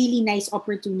like a really nice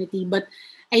opportunity. But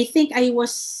I think I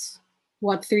was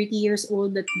 30 years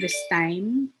old at this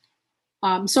time.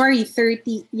 Sorry,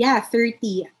 30, yeah,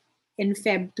 30 in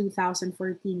Feb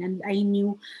 2014. And I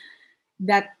knew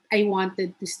that I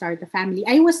wanted to start a family.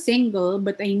 I was single,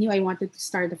 but I knew I wanted to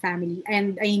start a family.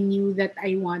 And I knew that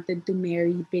I wanted to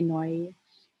marry Pinoy.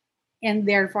 And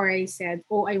therefore I said,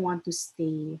 oh, I want to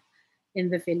stay in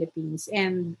the Philippines.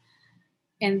 And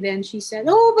then she said,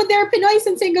 oh, but there are Pinoys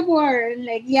in Singapore. And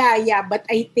like, yeah, but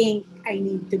I think I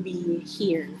need to be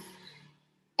here.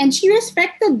 And she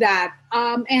respected that.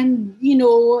 And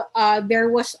there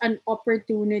was an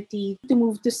opportunity to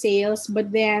move to sales,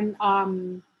 but then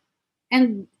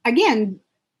and again,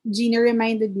 Gina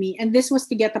reminded me, and this was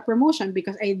to get a promotion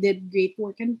because I did great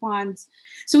work in Ponds.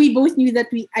 So we both knew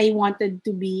that we I wanted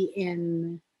to be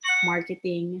in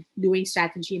marketing, doing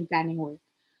strategy and planning work.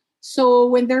 So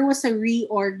when there was a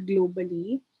reorg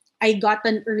globally, I got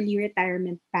an early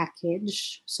retirement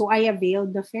package. So I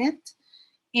availed of it.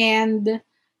 And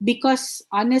because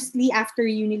honestly, after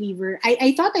Unilever,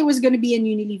 I thought I was going to be in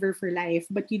Unilever for life,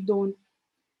 but you don't,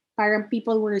 parang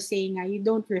people were saying, you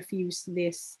don't refuse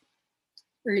this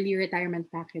early retirement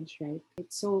package, right?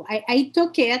 So I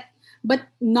took it, but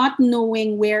not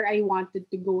knowing where I wanted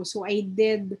to go. So I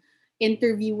did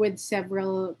interview with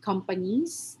several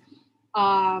companies.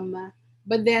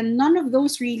 But then none of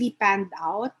those really panned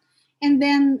out. And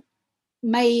then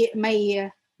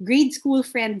my grade school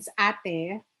friend's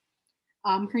ate,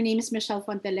 her name is Michelle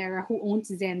Fontelera, who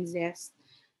owns Zenzest.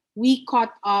 We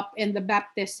caught up in the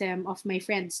baptism of my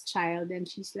friend's child, and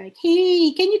she's like,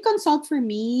 "Hey, can you consult for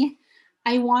me?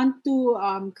 I want to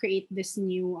create this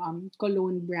new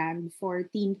cologne brand for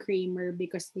Team Kramer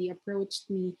because they approached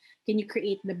me. Can you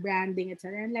create the branding,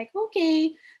 etc.?" And like,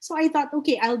 okay. So I thought,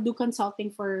 okay, I'll do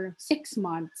consulting for 6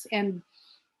 months, and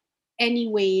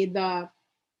anyway,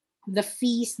 the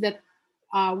fees that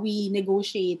we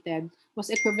negotiated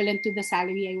was equivalent to the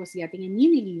salary I was getting in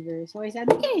Unilever. So I said,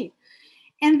 okay.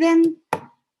 And then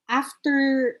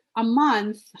after a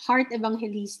month, Heart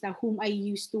Evangelista, whom I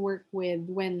used to work with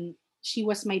when she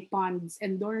was my Ponds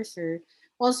endorser,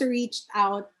 also reached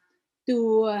out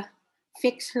to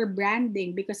fix her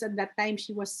branding because at that time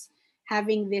she was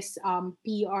having this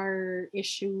PR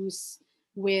issues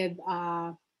with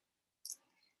I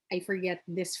forget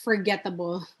this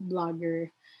forgettable blogger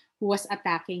who was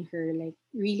attacking her, like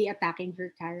really attacking her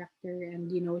character.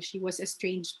 And, she was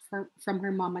estranged from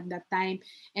her mom at that time.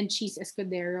 And she's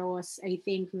Escuderos, I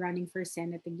think, running for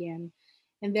Senate again.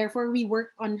 And therefore, we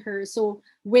worked on her. So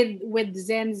with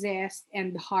Zen Zest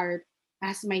and Heart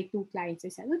as my two clients, I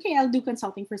said, okay, I'll do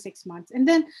consulting for 6 months. And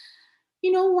then,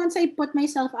 once I put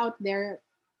myself out there,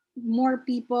 more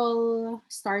people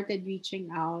started reaching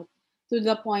out. to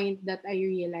the point that I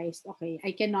realized, okay,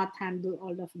 I cannot handle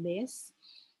all of this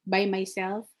by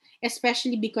myself,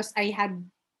 especially because I had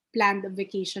planned a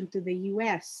vacation to the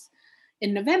US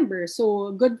in November.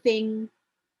 So, good thing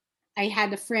I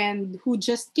had a friend who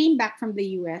just came back from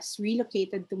the US,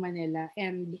 relocated to Manila,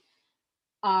 and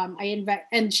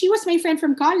and she was my friend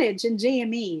from college in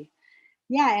JMA.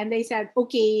 Yeah, and they said,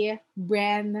 okay,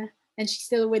 Bren, and she's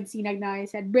still with Sinag now. I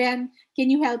said, Bren, can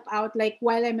you help out? Like,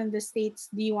 while I'm in the States,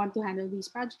 do you want to handle these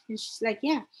projects? And she's like,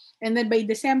 yeah. And then by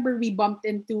December, we bumped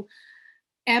into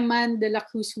Eman de la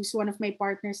Cruz, who's one of my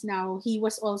partners now. He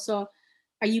was also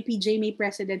a UPJMA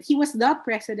president. He was the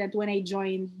president when I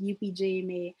joined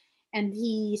UPJMA. And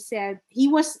he said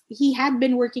he had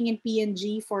been working in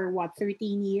PNG for what,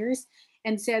 13 years,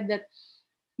 and said that,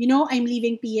 I'm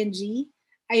leaving PNG.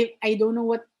 I don't know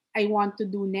what I want to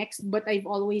do next, but I've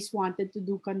always wanted to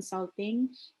do consulting,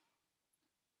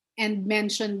 and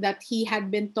mentioned that he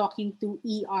had been talking to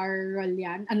ER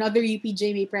Rolyan, another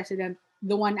UPJMA president,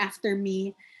 the one after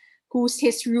me, who's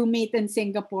his roommate in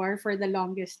Singapore for the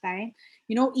longest time.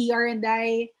 ER and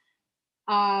I,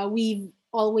 we've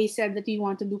always said that we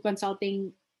want to do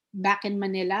consulting back in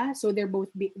Manila. So they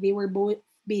were both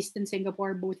based in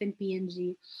Singapore, both in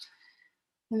PNG.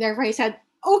 And therefore I said,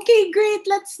 okay, great,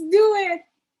 let's do it.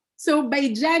 So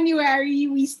by January,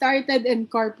 we started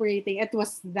incorporating. It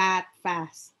was that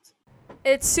fast.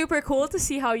 It's super cool to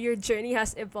see how your journey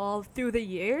has evolved through the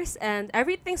years, and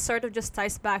everything sort of just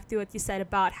ties back to what you said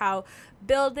about how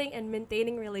building and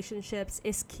maintaining relationships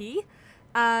is key.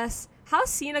 As how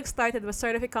Sinag started was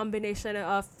sort of a combination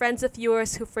of friends of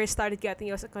yours who first started getting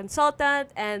you as a consultant,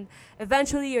 and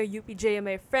eventually your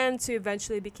UPJMA friends who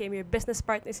eventually became your business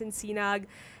partners in Sinag.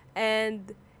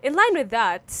 And in line with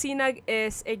that, Sinag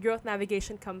is a growth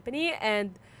navigation company,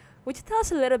 and would you tell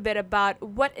us a little bit about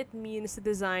what it means to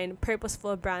design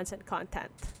purposeful brands and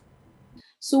content?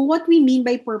 So, what we mean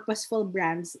by purposeful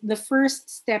brands, the first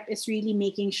step is really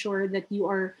making sure that you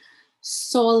are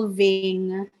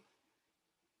solving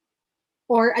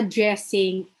or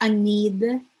addressing a need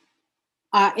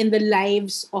in the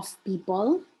lives of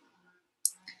people.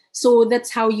 So,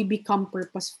 that's how you become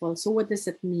purposeful. So, what does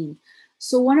it mean?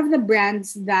 So, one of the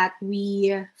brands that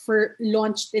we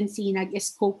launched in Sinag is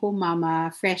Coco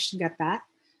Mama Fresh Gata.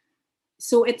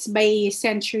 So it's by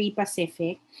Century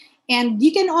Pacific. And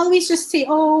you can always just say,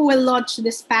 oh, we'll launch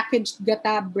this packaged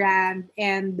gata brand,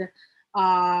 and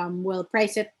we'll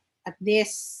price it at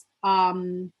this,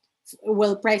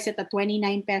 we'll price it at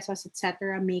 29 pesos,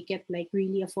 etc. Make it like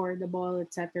really affordable,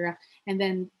 etc. And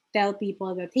then tell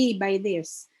people that, hey, buy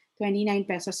this, 29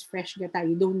 pesos fresh gata.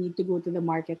 You don't need to go to the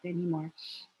market anymore.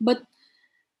 But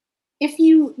if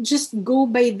you just go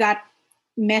by that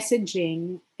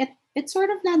messaging, it sort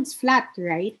of lands flat,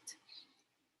 right?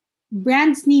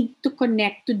 Brands need to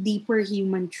connect to deeper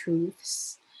human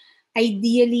truths.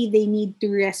 Ideally, they need to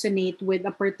resonate with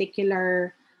a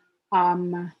particular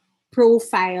um,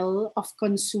 profile of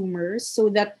consumers, so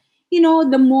that,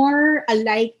 the more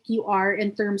alike you are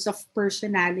in terms of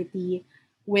personality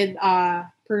with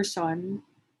a person,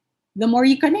 the more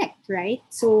you connect, right?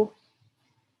 So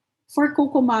for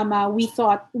Coco Mama, we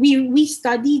thought we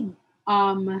studied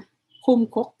home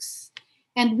cooks,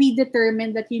 and we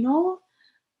determined that,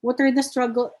 what are the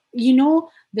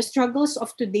struggles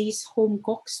of today's home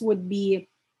cooks would be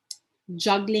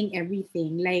juggling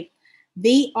everything. Like,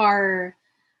 they are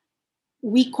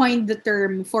we coined the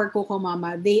term for Coco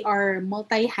Mama. They are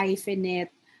multi hyphenate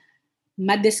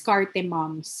madiscarte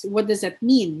moms. What does that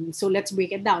mean? So let's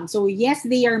break it down. So yes,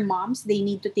 they are moms. They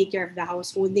need to take care of the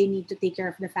household. They need to take care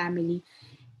of the family.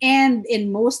 And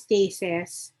in most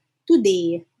cases,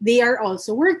 today, they are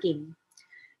also working.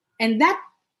 And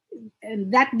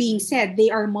that being said, they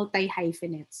are multi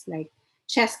hyphenates, like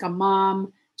Cheska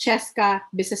mom, Cheska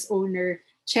business owner,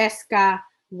 Cheska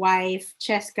wife,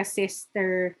 Cheska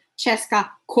sister, Cheska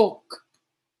cook,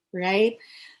 right?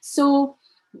 So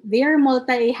they are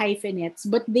multi hyphenates,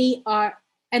 but they are,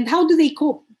 and how do they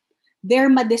cope? They're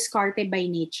madiscarte by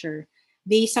nature.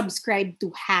 They subscribe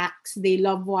to hacks. They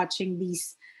love watching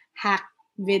these hack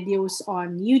videos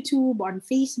on YouTube, on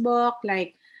Facebook,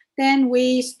 like 10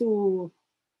 ways to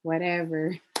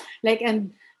whatever. Like,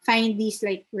 and find these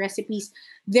like recipes.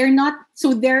 They're not,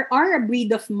 so there are a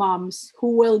breed of moms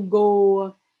who will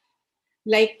go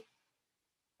like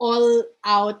all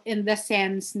out in the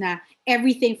sense na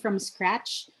everything from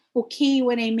scratch. Okay,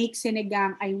 when I make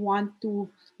sinigang, I want to,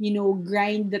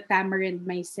 grind the tamarind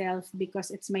myself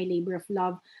because it's my labor of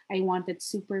love. I want it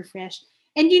super fresh.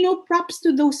 And, props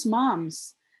to those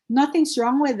moms. Nothing's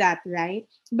wrong with that, right?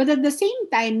 But at the same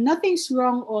time, nothing's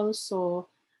wrong also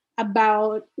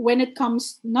about when it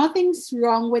comes, nothing's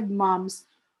wrong with moms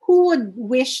who would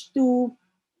wish to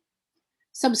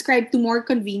subscribe to more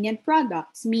convenient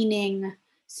products, meaning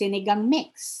sinigang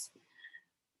mix,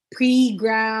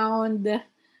 pre-ground,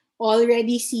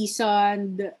 already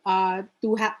seasoned,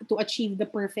 to achieve the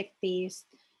perfect taste,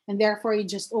 and therefore you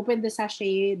just open the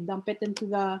sachet, dump it into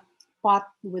the pot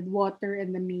with water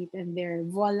and the meat, and there,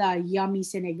 voila, yummy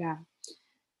sinigang,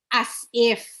 as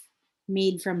if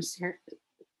made from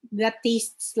that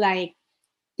tastes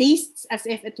as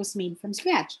if it was made from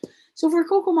scratch. So for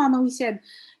Coco Mama, we said,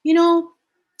 you know,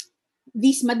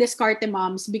 these madescarte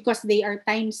moms, because they are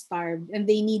time starved and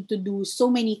they need to do so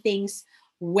many things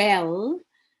well,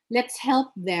 let's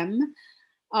help them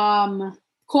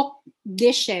cook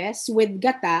dishes with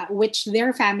gata which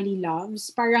their family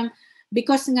loves. Parang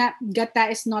because nga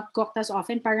gata is not cooked as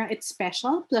often, parang it's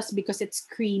special, plus because it's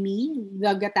creamy,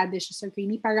 the gata dishes are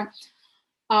creamy, parang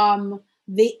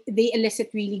they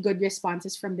elicit really good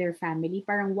responses from their family.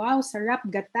 Parang wow, sarap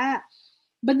gata.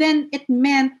 But then it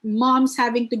meant moms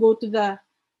having to go to the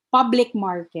public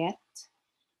market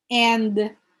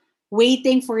and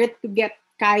waiting for it to get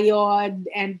kayod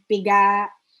and piga.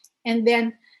 And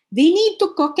then they need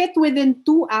to cook it within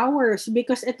 2 hours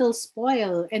because it'll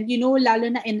spoil. And you know, lalo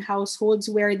na in households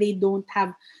where they don't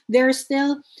have, there are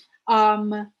still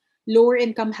lower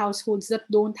income households that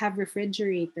don't have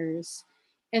refrigerators.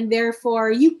 And therefore,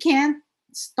 you can't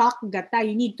stock gata.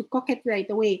 You need to cook it right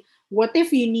away. What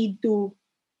if you need to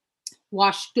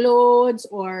wash clothes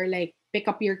or like pick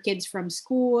up your kids from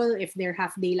school if they're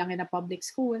half day lang in a public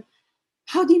school?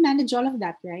 How do you manage all of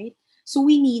that, right? So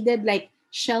we needed like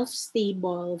shelf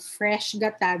stable, fresh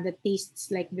gata that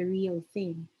tastes like the real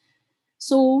thing.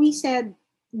 So we said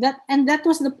that, and that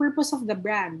was the purpose of the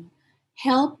brand.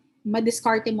 Help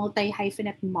madiscarte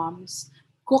multi-hyphenate moms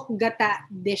cook gata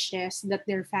dishes that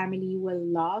their family will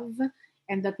love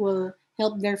and that will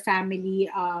help their family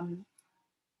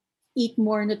eat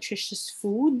more nutritious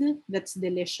food that's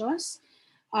delicious,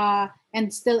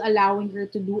 and still allowing her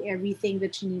to do everything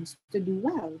that she needs to do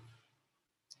well.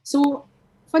 So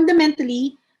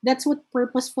fundamentally, that's what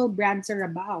purposeful brands are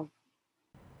about.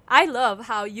 I love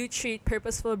how you treat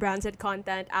purposeful branded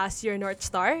content as your North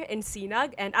Star in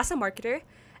CNAG and as a marketer.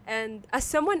 And as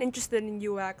someone interested in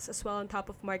UX as well on top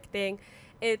of marketing,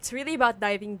 it's really about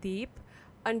diving deep,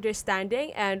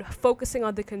 understanding, and focusing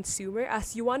on the consumer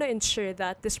as you want to ensure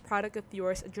that this product of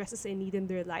yours addresses a need in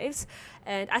their lives.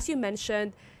 And as you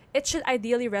mentioned, it should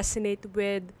ideally resonate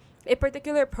with a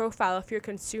particular profile of your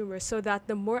consumer so that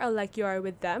the more alike you are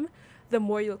with them, the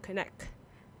more you'll connect.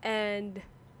 And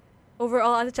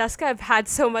overall, Ate Cheska, I've had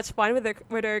so much fun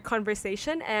with our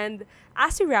conversation. And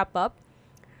as we wrap up,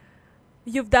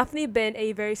 you've definitely been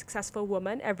a very successful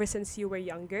woman ever since you were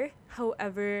younger.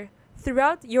 However,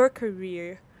 throughout your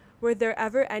career, were there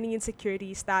ever any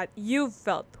insecurities that you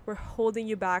felt were holding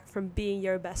you back from being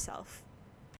your best self?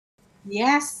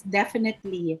 Yes,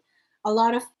 definitely. A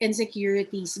lot of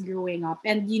insecurities growing up.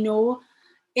 And you know,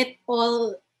 it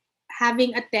all,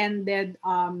 having attended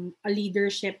a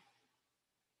leadership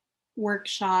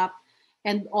workshop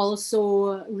and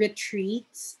also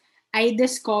retreats, I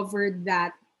discovered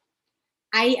that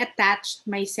I attached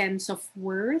my sense of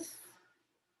worth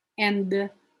and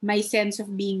my sense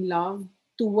of being loved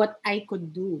to what I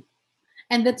could do.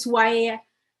 And that's why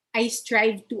I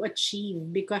strive to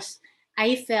achieve, because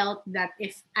I felt that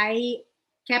if I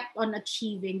kept on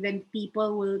achieving, then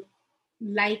people will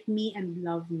like me and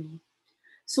love me.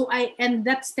 So and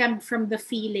that stemmed from the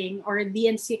feeling or the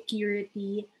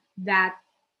insecurity that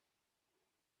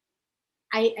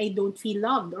I don't feel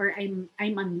loved, or I'm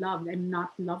unloved. I'm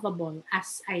not lovable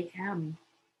as I am.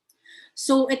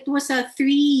 So it was a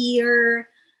 3 year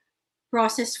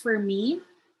process for me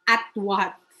at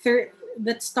what?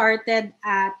 That started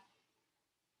at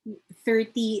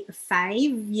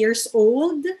 35 years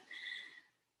old.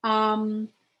 Um,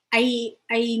 I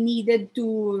needed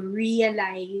to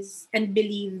realize and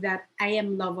believe that I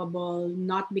am lovable,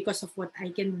 not because of what I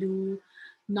can do,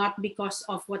 not because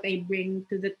of what I bring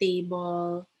to the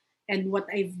table and what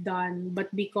I've done,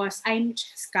 but because I'm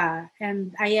Cheska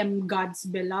and I am God's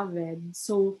beloved.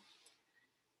 So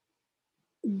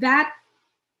that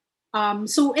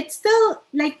so it's still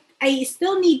like I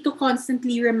still need to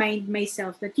constantly remind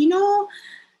myself that, you know,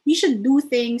 you should do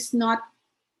things not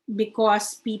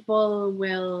because people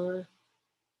will,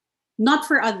 not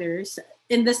for others,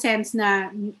 in the sense na,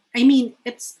 I mean,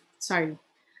 it's sorry,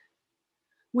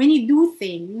 when you do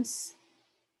things,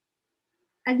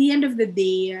 at the end of the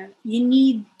day, you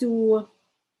need to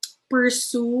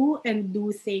pursue and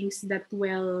do things that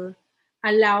will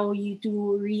allow you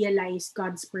to realize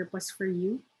God's purpose for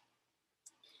you.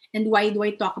 And why do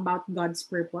I talk about God's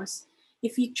purpose?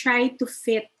 If you try to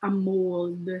fit a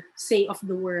mold, say, of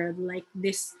the world, like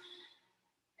this,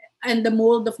 and the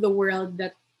mold of the world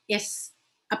that is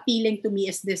appealing to me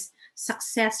is this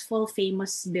successful,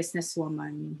 famous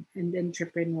businesswoman and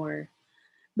entrepreneur.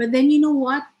 But then you know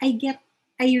what? I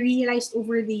realized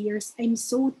over the years, I'm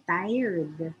so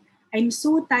tired. I'm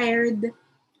so tired,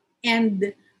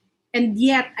 and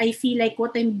yet I feel like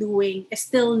what I'm doing is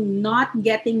still not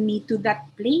getting me to that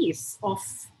place of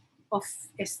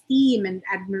esteem and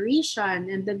admiration.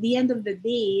 And at the end of the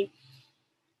day,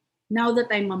 now that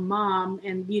I'm a mom,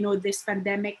 and this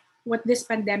pandemic, what this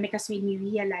pandemic has made me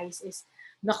realize is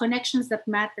the connections that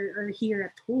matter are here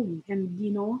at home. And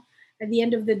at the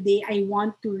end of the day, I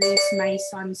want to raise my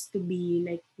sons to be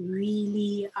like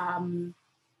really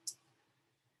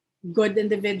good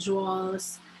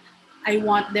individuals. I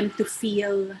want them to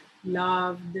feel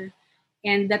loved,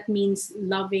 and that means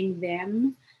loving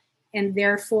them, and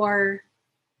therefore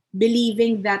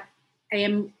believing that I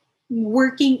am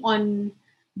working on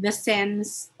the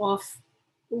sense of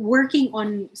working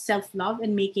on self love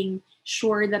and making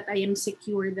sure that I am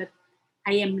secure, that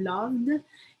I am loved.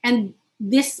 And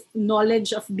this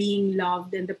knowledge of being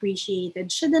loved and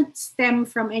appreciated shouldn't stem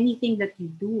from anything that you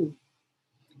do.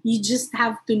 You just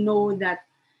have to know that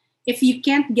if you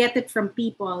can't get it from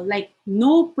people, like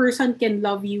no person can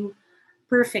love you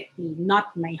perfectly.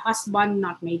 Not my husband,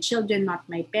 not my children, not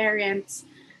my parents.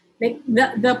 Like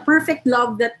the perfect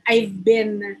love that I've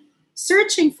been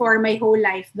searching for my whole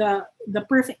life, the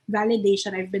perfect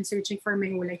validation I've been searching for my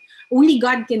whole life, only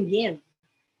God can give.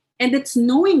 And it's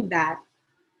knowing that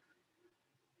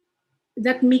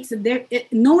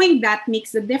knowing that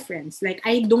makes the difference. Like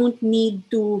I don't need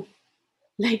to,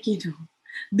 like,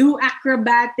 do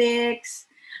acrobatics,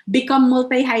 become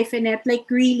multi hyphenate, like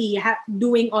really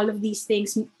doing all of these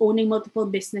things, owning multiple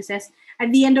businesses.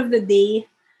 At the end of the day,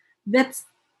 that's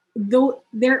though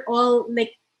they're all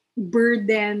like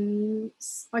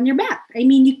burdens on your back. I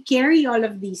mean, you carry all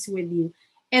of these with you,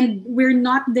 and we're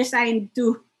not designed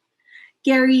to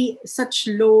carry such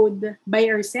load by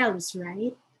ourselves,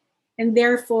 right? And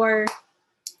therefore,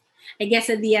 I guess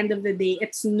at the end of the day,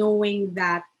 it's knowing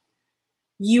that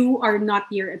you are not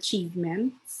your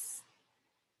achievements.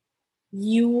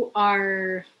 You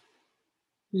are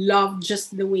loved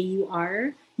just the way you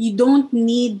are. You don't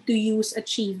need to use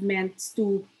achievements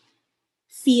to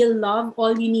feel love.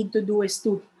 All you need to do is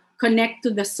to connect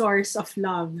to the source of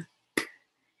love.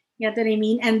 You know what I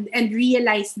mean? And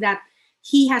realize that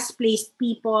he has placed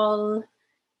people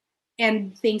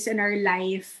and things in our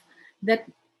life that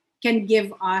can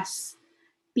give us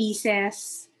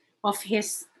pieces of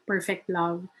his perfect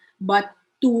love. But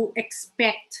to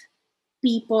expect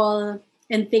people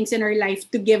and things in our life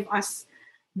to give us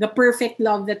the perfect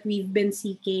love that we've been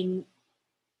seeking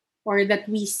or that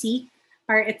we seek,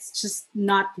 or it's just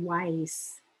not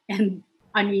wise and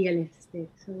unrealistic.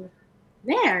 So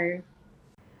there.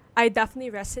 I definitely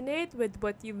resonate with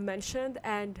what you've mentioned,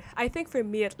 and I think for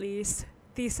me at least,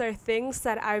 these are things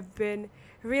that I've been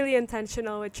really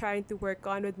intentional with trying to work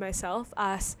on with myself,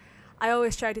 as I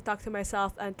always try to talk to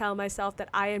myself and tell myself that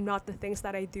I am not the things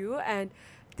that I do, and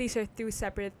these are two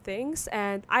separate things.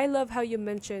 And I love how you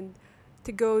mentioned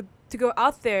to go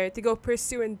out there, to go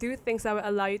pursue and do things that will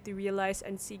allow you to realize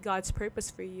and see God's purpose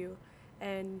for you.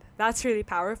 And that's really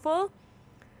powerful.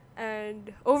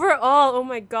 And overall, oh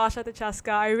my gosh, Ate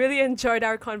Chaska, I really enjoyed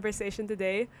our conversation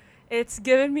today. It's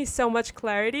given me so much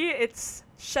clarity. It's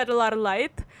shed a lot of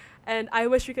light. And I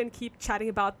wish we can keep chatting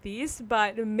about these,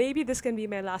 but maybe this can be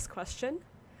my last question.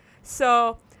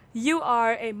 So, you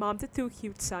are a mom to two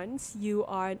cute sons. You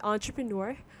are an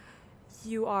entrepreneur.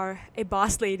 You are a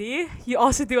boss lady. You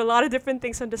also do a lot of different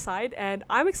things on the side, and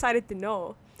I'm excited to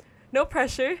know. No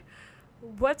pressure.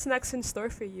 What's next in store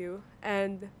for you?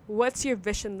 And what's your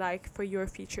vision like for your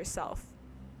future self?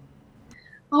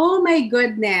 Oh my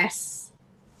goodness.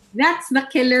 That's the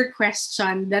killer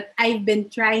question that I've been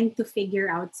trying to figure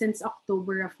out since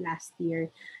October of last year.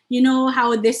 You know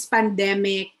how this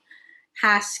pandemic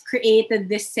has created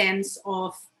this sense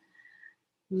of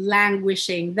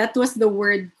languishing. That was the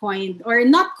word coined, or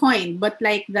not coined, but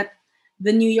like that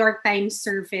the New York Times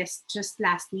surfaced just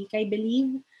last week, I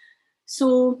believe.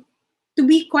 So, to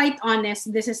be quite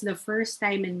honest, this is the first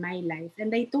time in my life,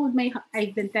 and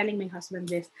I've been telling my husband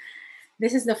this.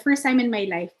 This is the first time in my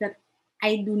life that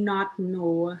I do not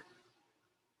know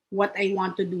what I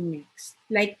want to do next.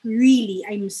 Like really,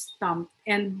 I'm stumped,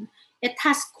 and it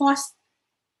has caused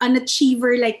an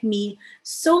achiever like me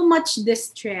so much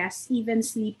distress, even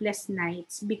sleepless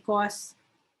nights, because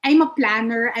I'm a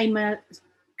planner,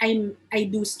 I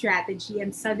do strategy,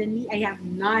 and suddenly I have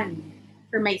none.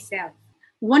 for myself.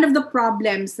 One of the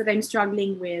problems that I'm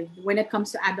struggling with when it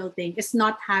comes to adulting is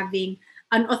not having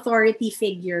an authority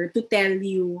figure to tell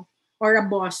you, or a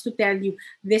boss to tell you,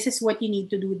 this is what you need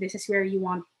to do, this is where you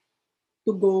want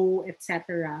to go,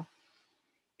 etc.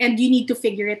 And you need to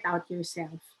figure it out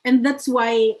yourself. And that's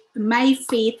why my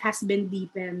faith has been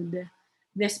deepened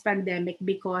this pandemic,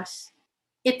 because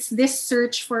it's this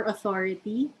search for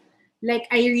authority. Like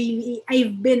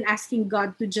I've been asking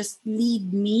God to just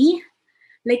lead me.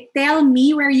 Like, tell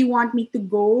me where you want me to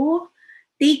go.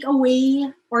 Take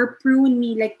away or prune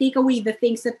me. Like, take away the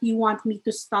things that you want me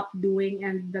to stop doing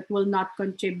and that will not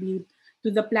contribute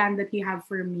to the plan that you have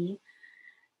for me.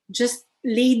 Just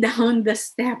lay down the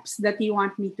steps that you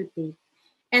want me to take.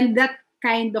 And that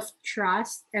kind of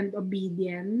trust and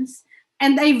obedience.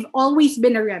 And I've always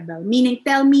been a rebel, meaning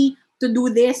tell me to do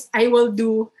this, I will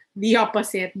do the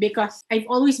opposite, because I've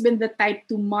always been the type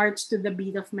to march to the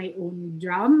beat of my own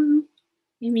drum.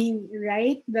 I mean,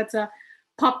 right? That's a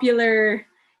popular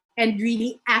and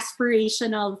really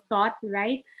aspirational thought,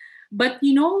 right? But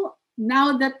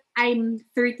now that I'm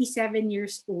 37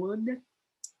 years old,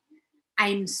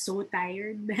 I'm so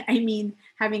tired. I mean,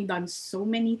 having done so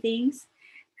many things,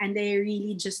 and I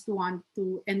really just want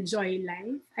to enjoy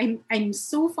life. I'm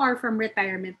so far from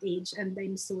retirement age, and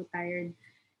I'm so tired,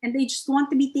 and I just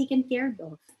want to be taken care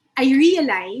of. I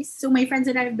realize, so my friends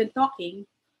and I have been talking,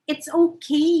 it's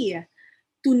okay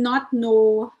to not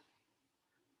know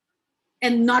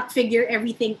and not figure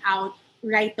everything out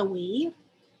right away.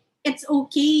 It's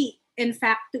okay, in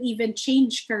fact, to even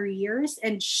change careers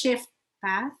and shift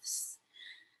paths,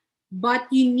 but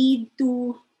you need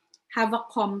to have a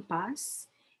compass.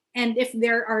 And if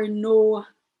there are no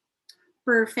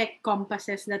perfect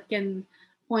compasses that can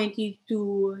point you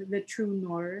to the true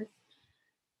north,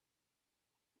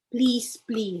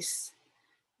 please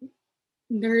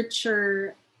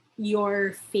nurture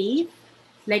your faith,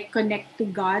 like connect to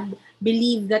God,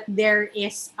 believe that there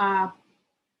is a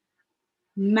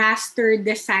master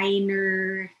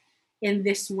designer in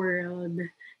this world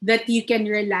that you can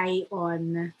rely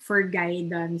on for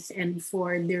guidance and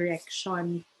for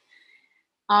direction.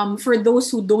 For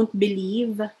those who don't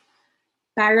believe,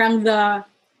 parang the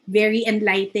very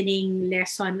enlightening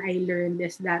lesson I learned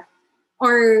is that,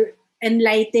 or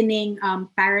enlightening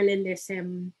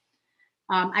parallelism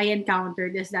I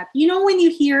encountered is that, when you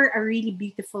hear a really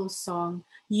beautiful song,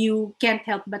 you can't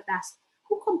help but ask,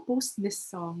 who composed this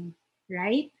song,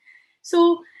 right?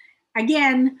 So,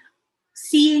 again,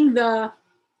 seeing the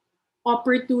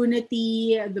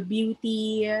opportunity, the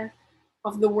beauty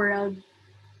of the world,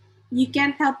 you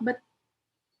can't help but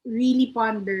really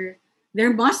ponder,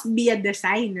 there must be a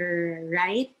designer,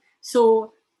 right?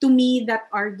 So, to me, that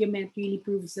argument really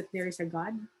proves that there is a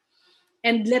God.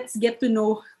 And let's get to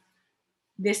know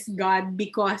this God,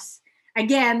 because,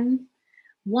 again,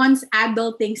 once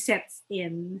adulting sets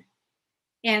in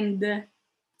and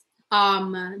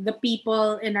the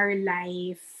people in our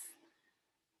life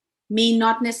may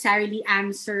not necessarily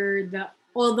answer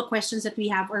all the questions that we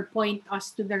have or point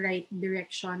us to the right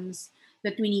directions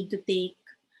that we need to take,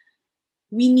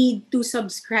 we need to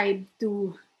subscribe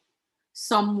to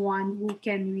someone who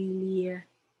can really,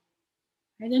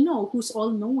 I don't know, who's all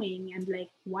knowing and like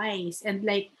wise, and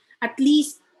like at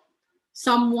least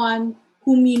someone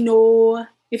whom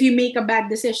if you make a bad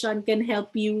decision, can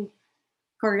help you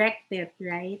correct it,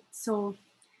 right? So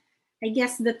I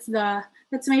guess that's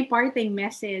my parting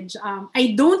message.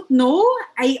 I don't know.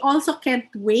 I also can't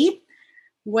wait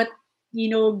what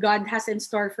God has in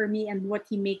store for me and what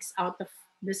He makes out of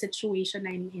the situation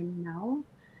I'm in now.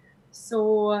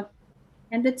 So,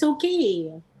 and it's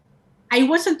okay. I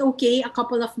wasn't okay a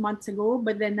couple of months ago,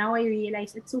 but then now I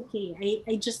realize it's okay.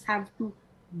 I just have to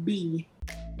be.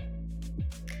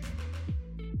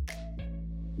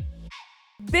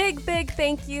 Big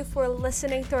thank you for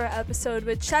listening to our episode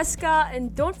with Cheska,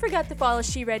 and don't forget to follow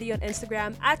She Ready on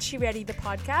Instagram at She Ready the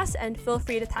podcast, and feel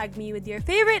free to tag me with your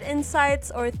favorite insights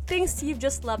or things you've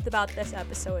just loved about this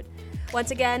episode.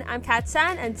 Once again, I'm Kat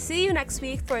San, and see you next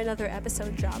week for another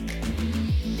episode drop.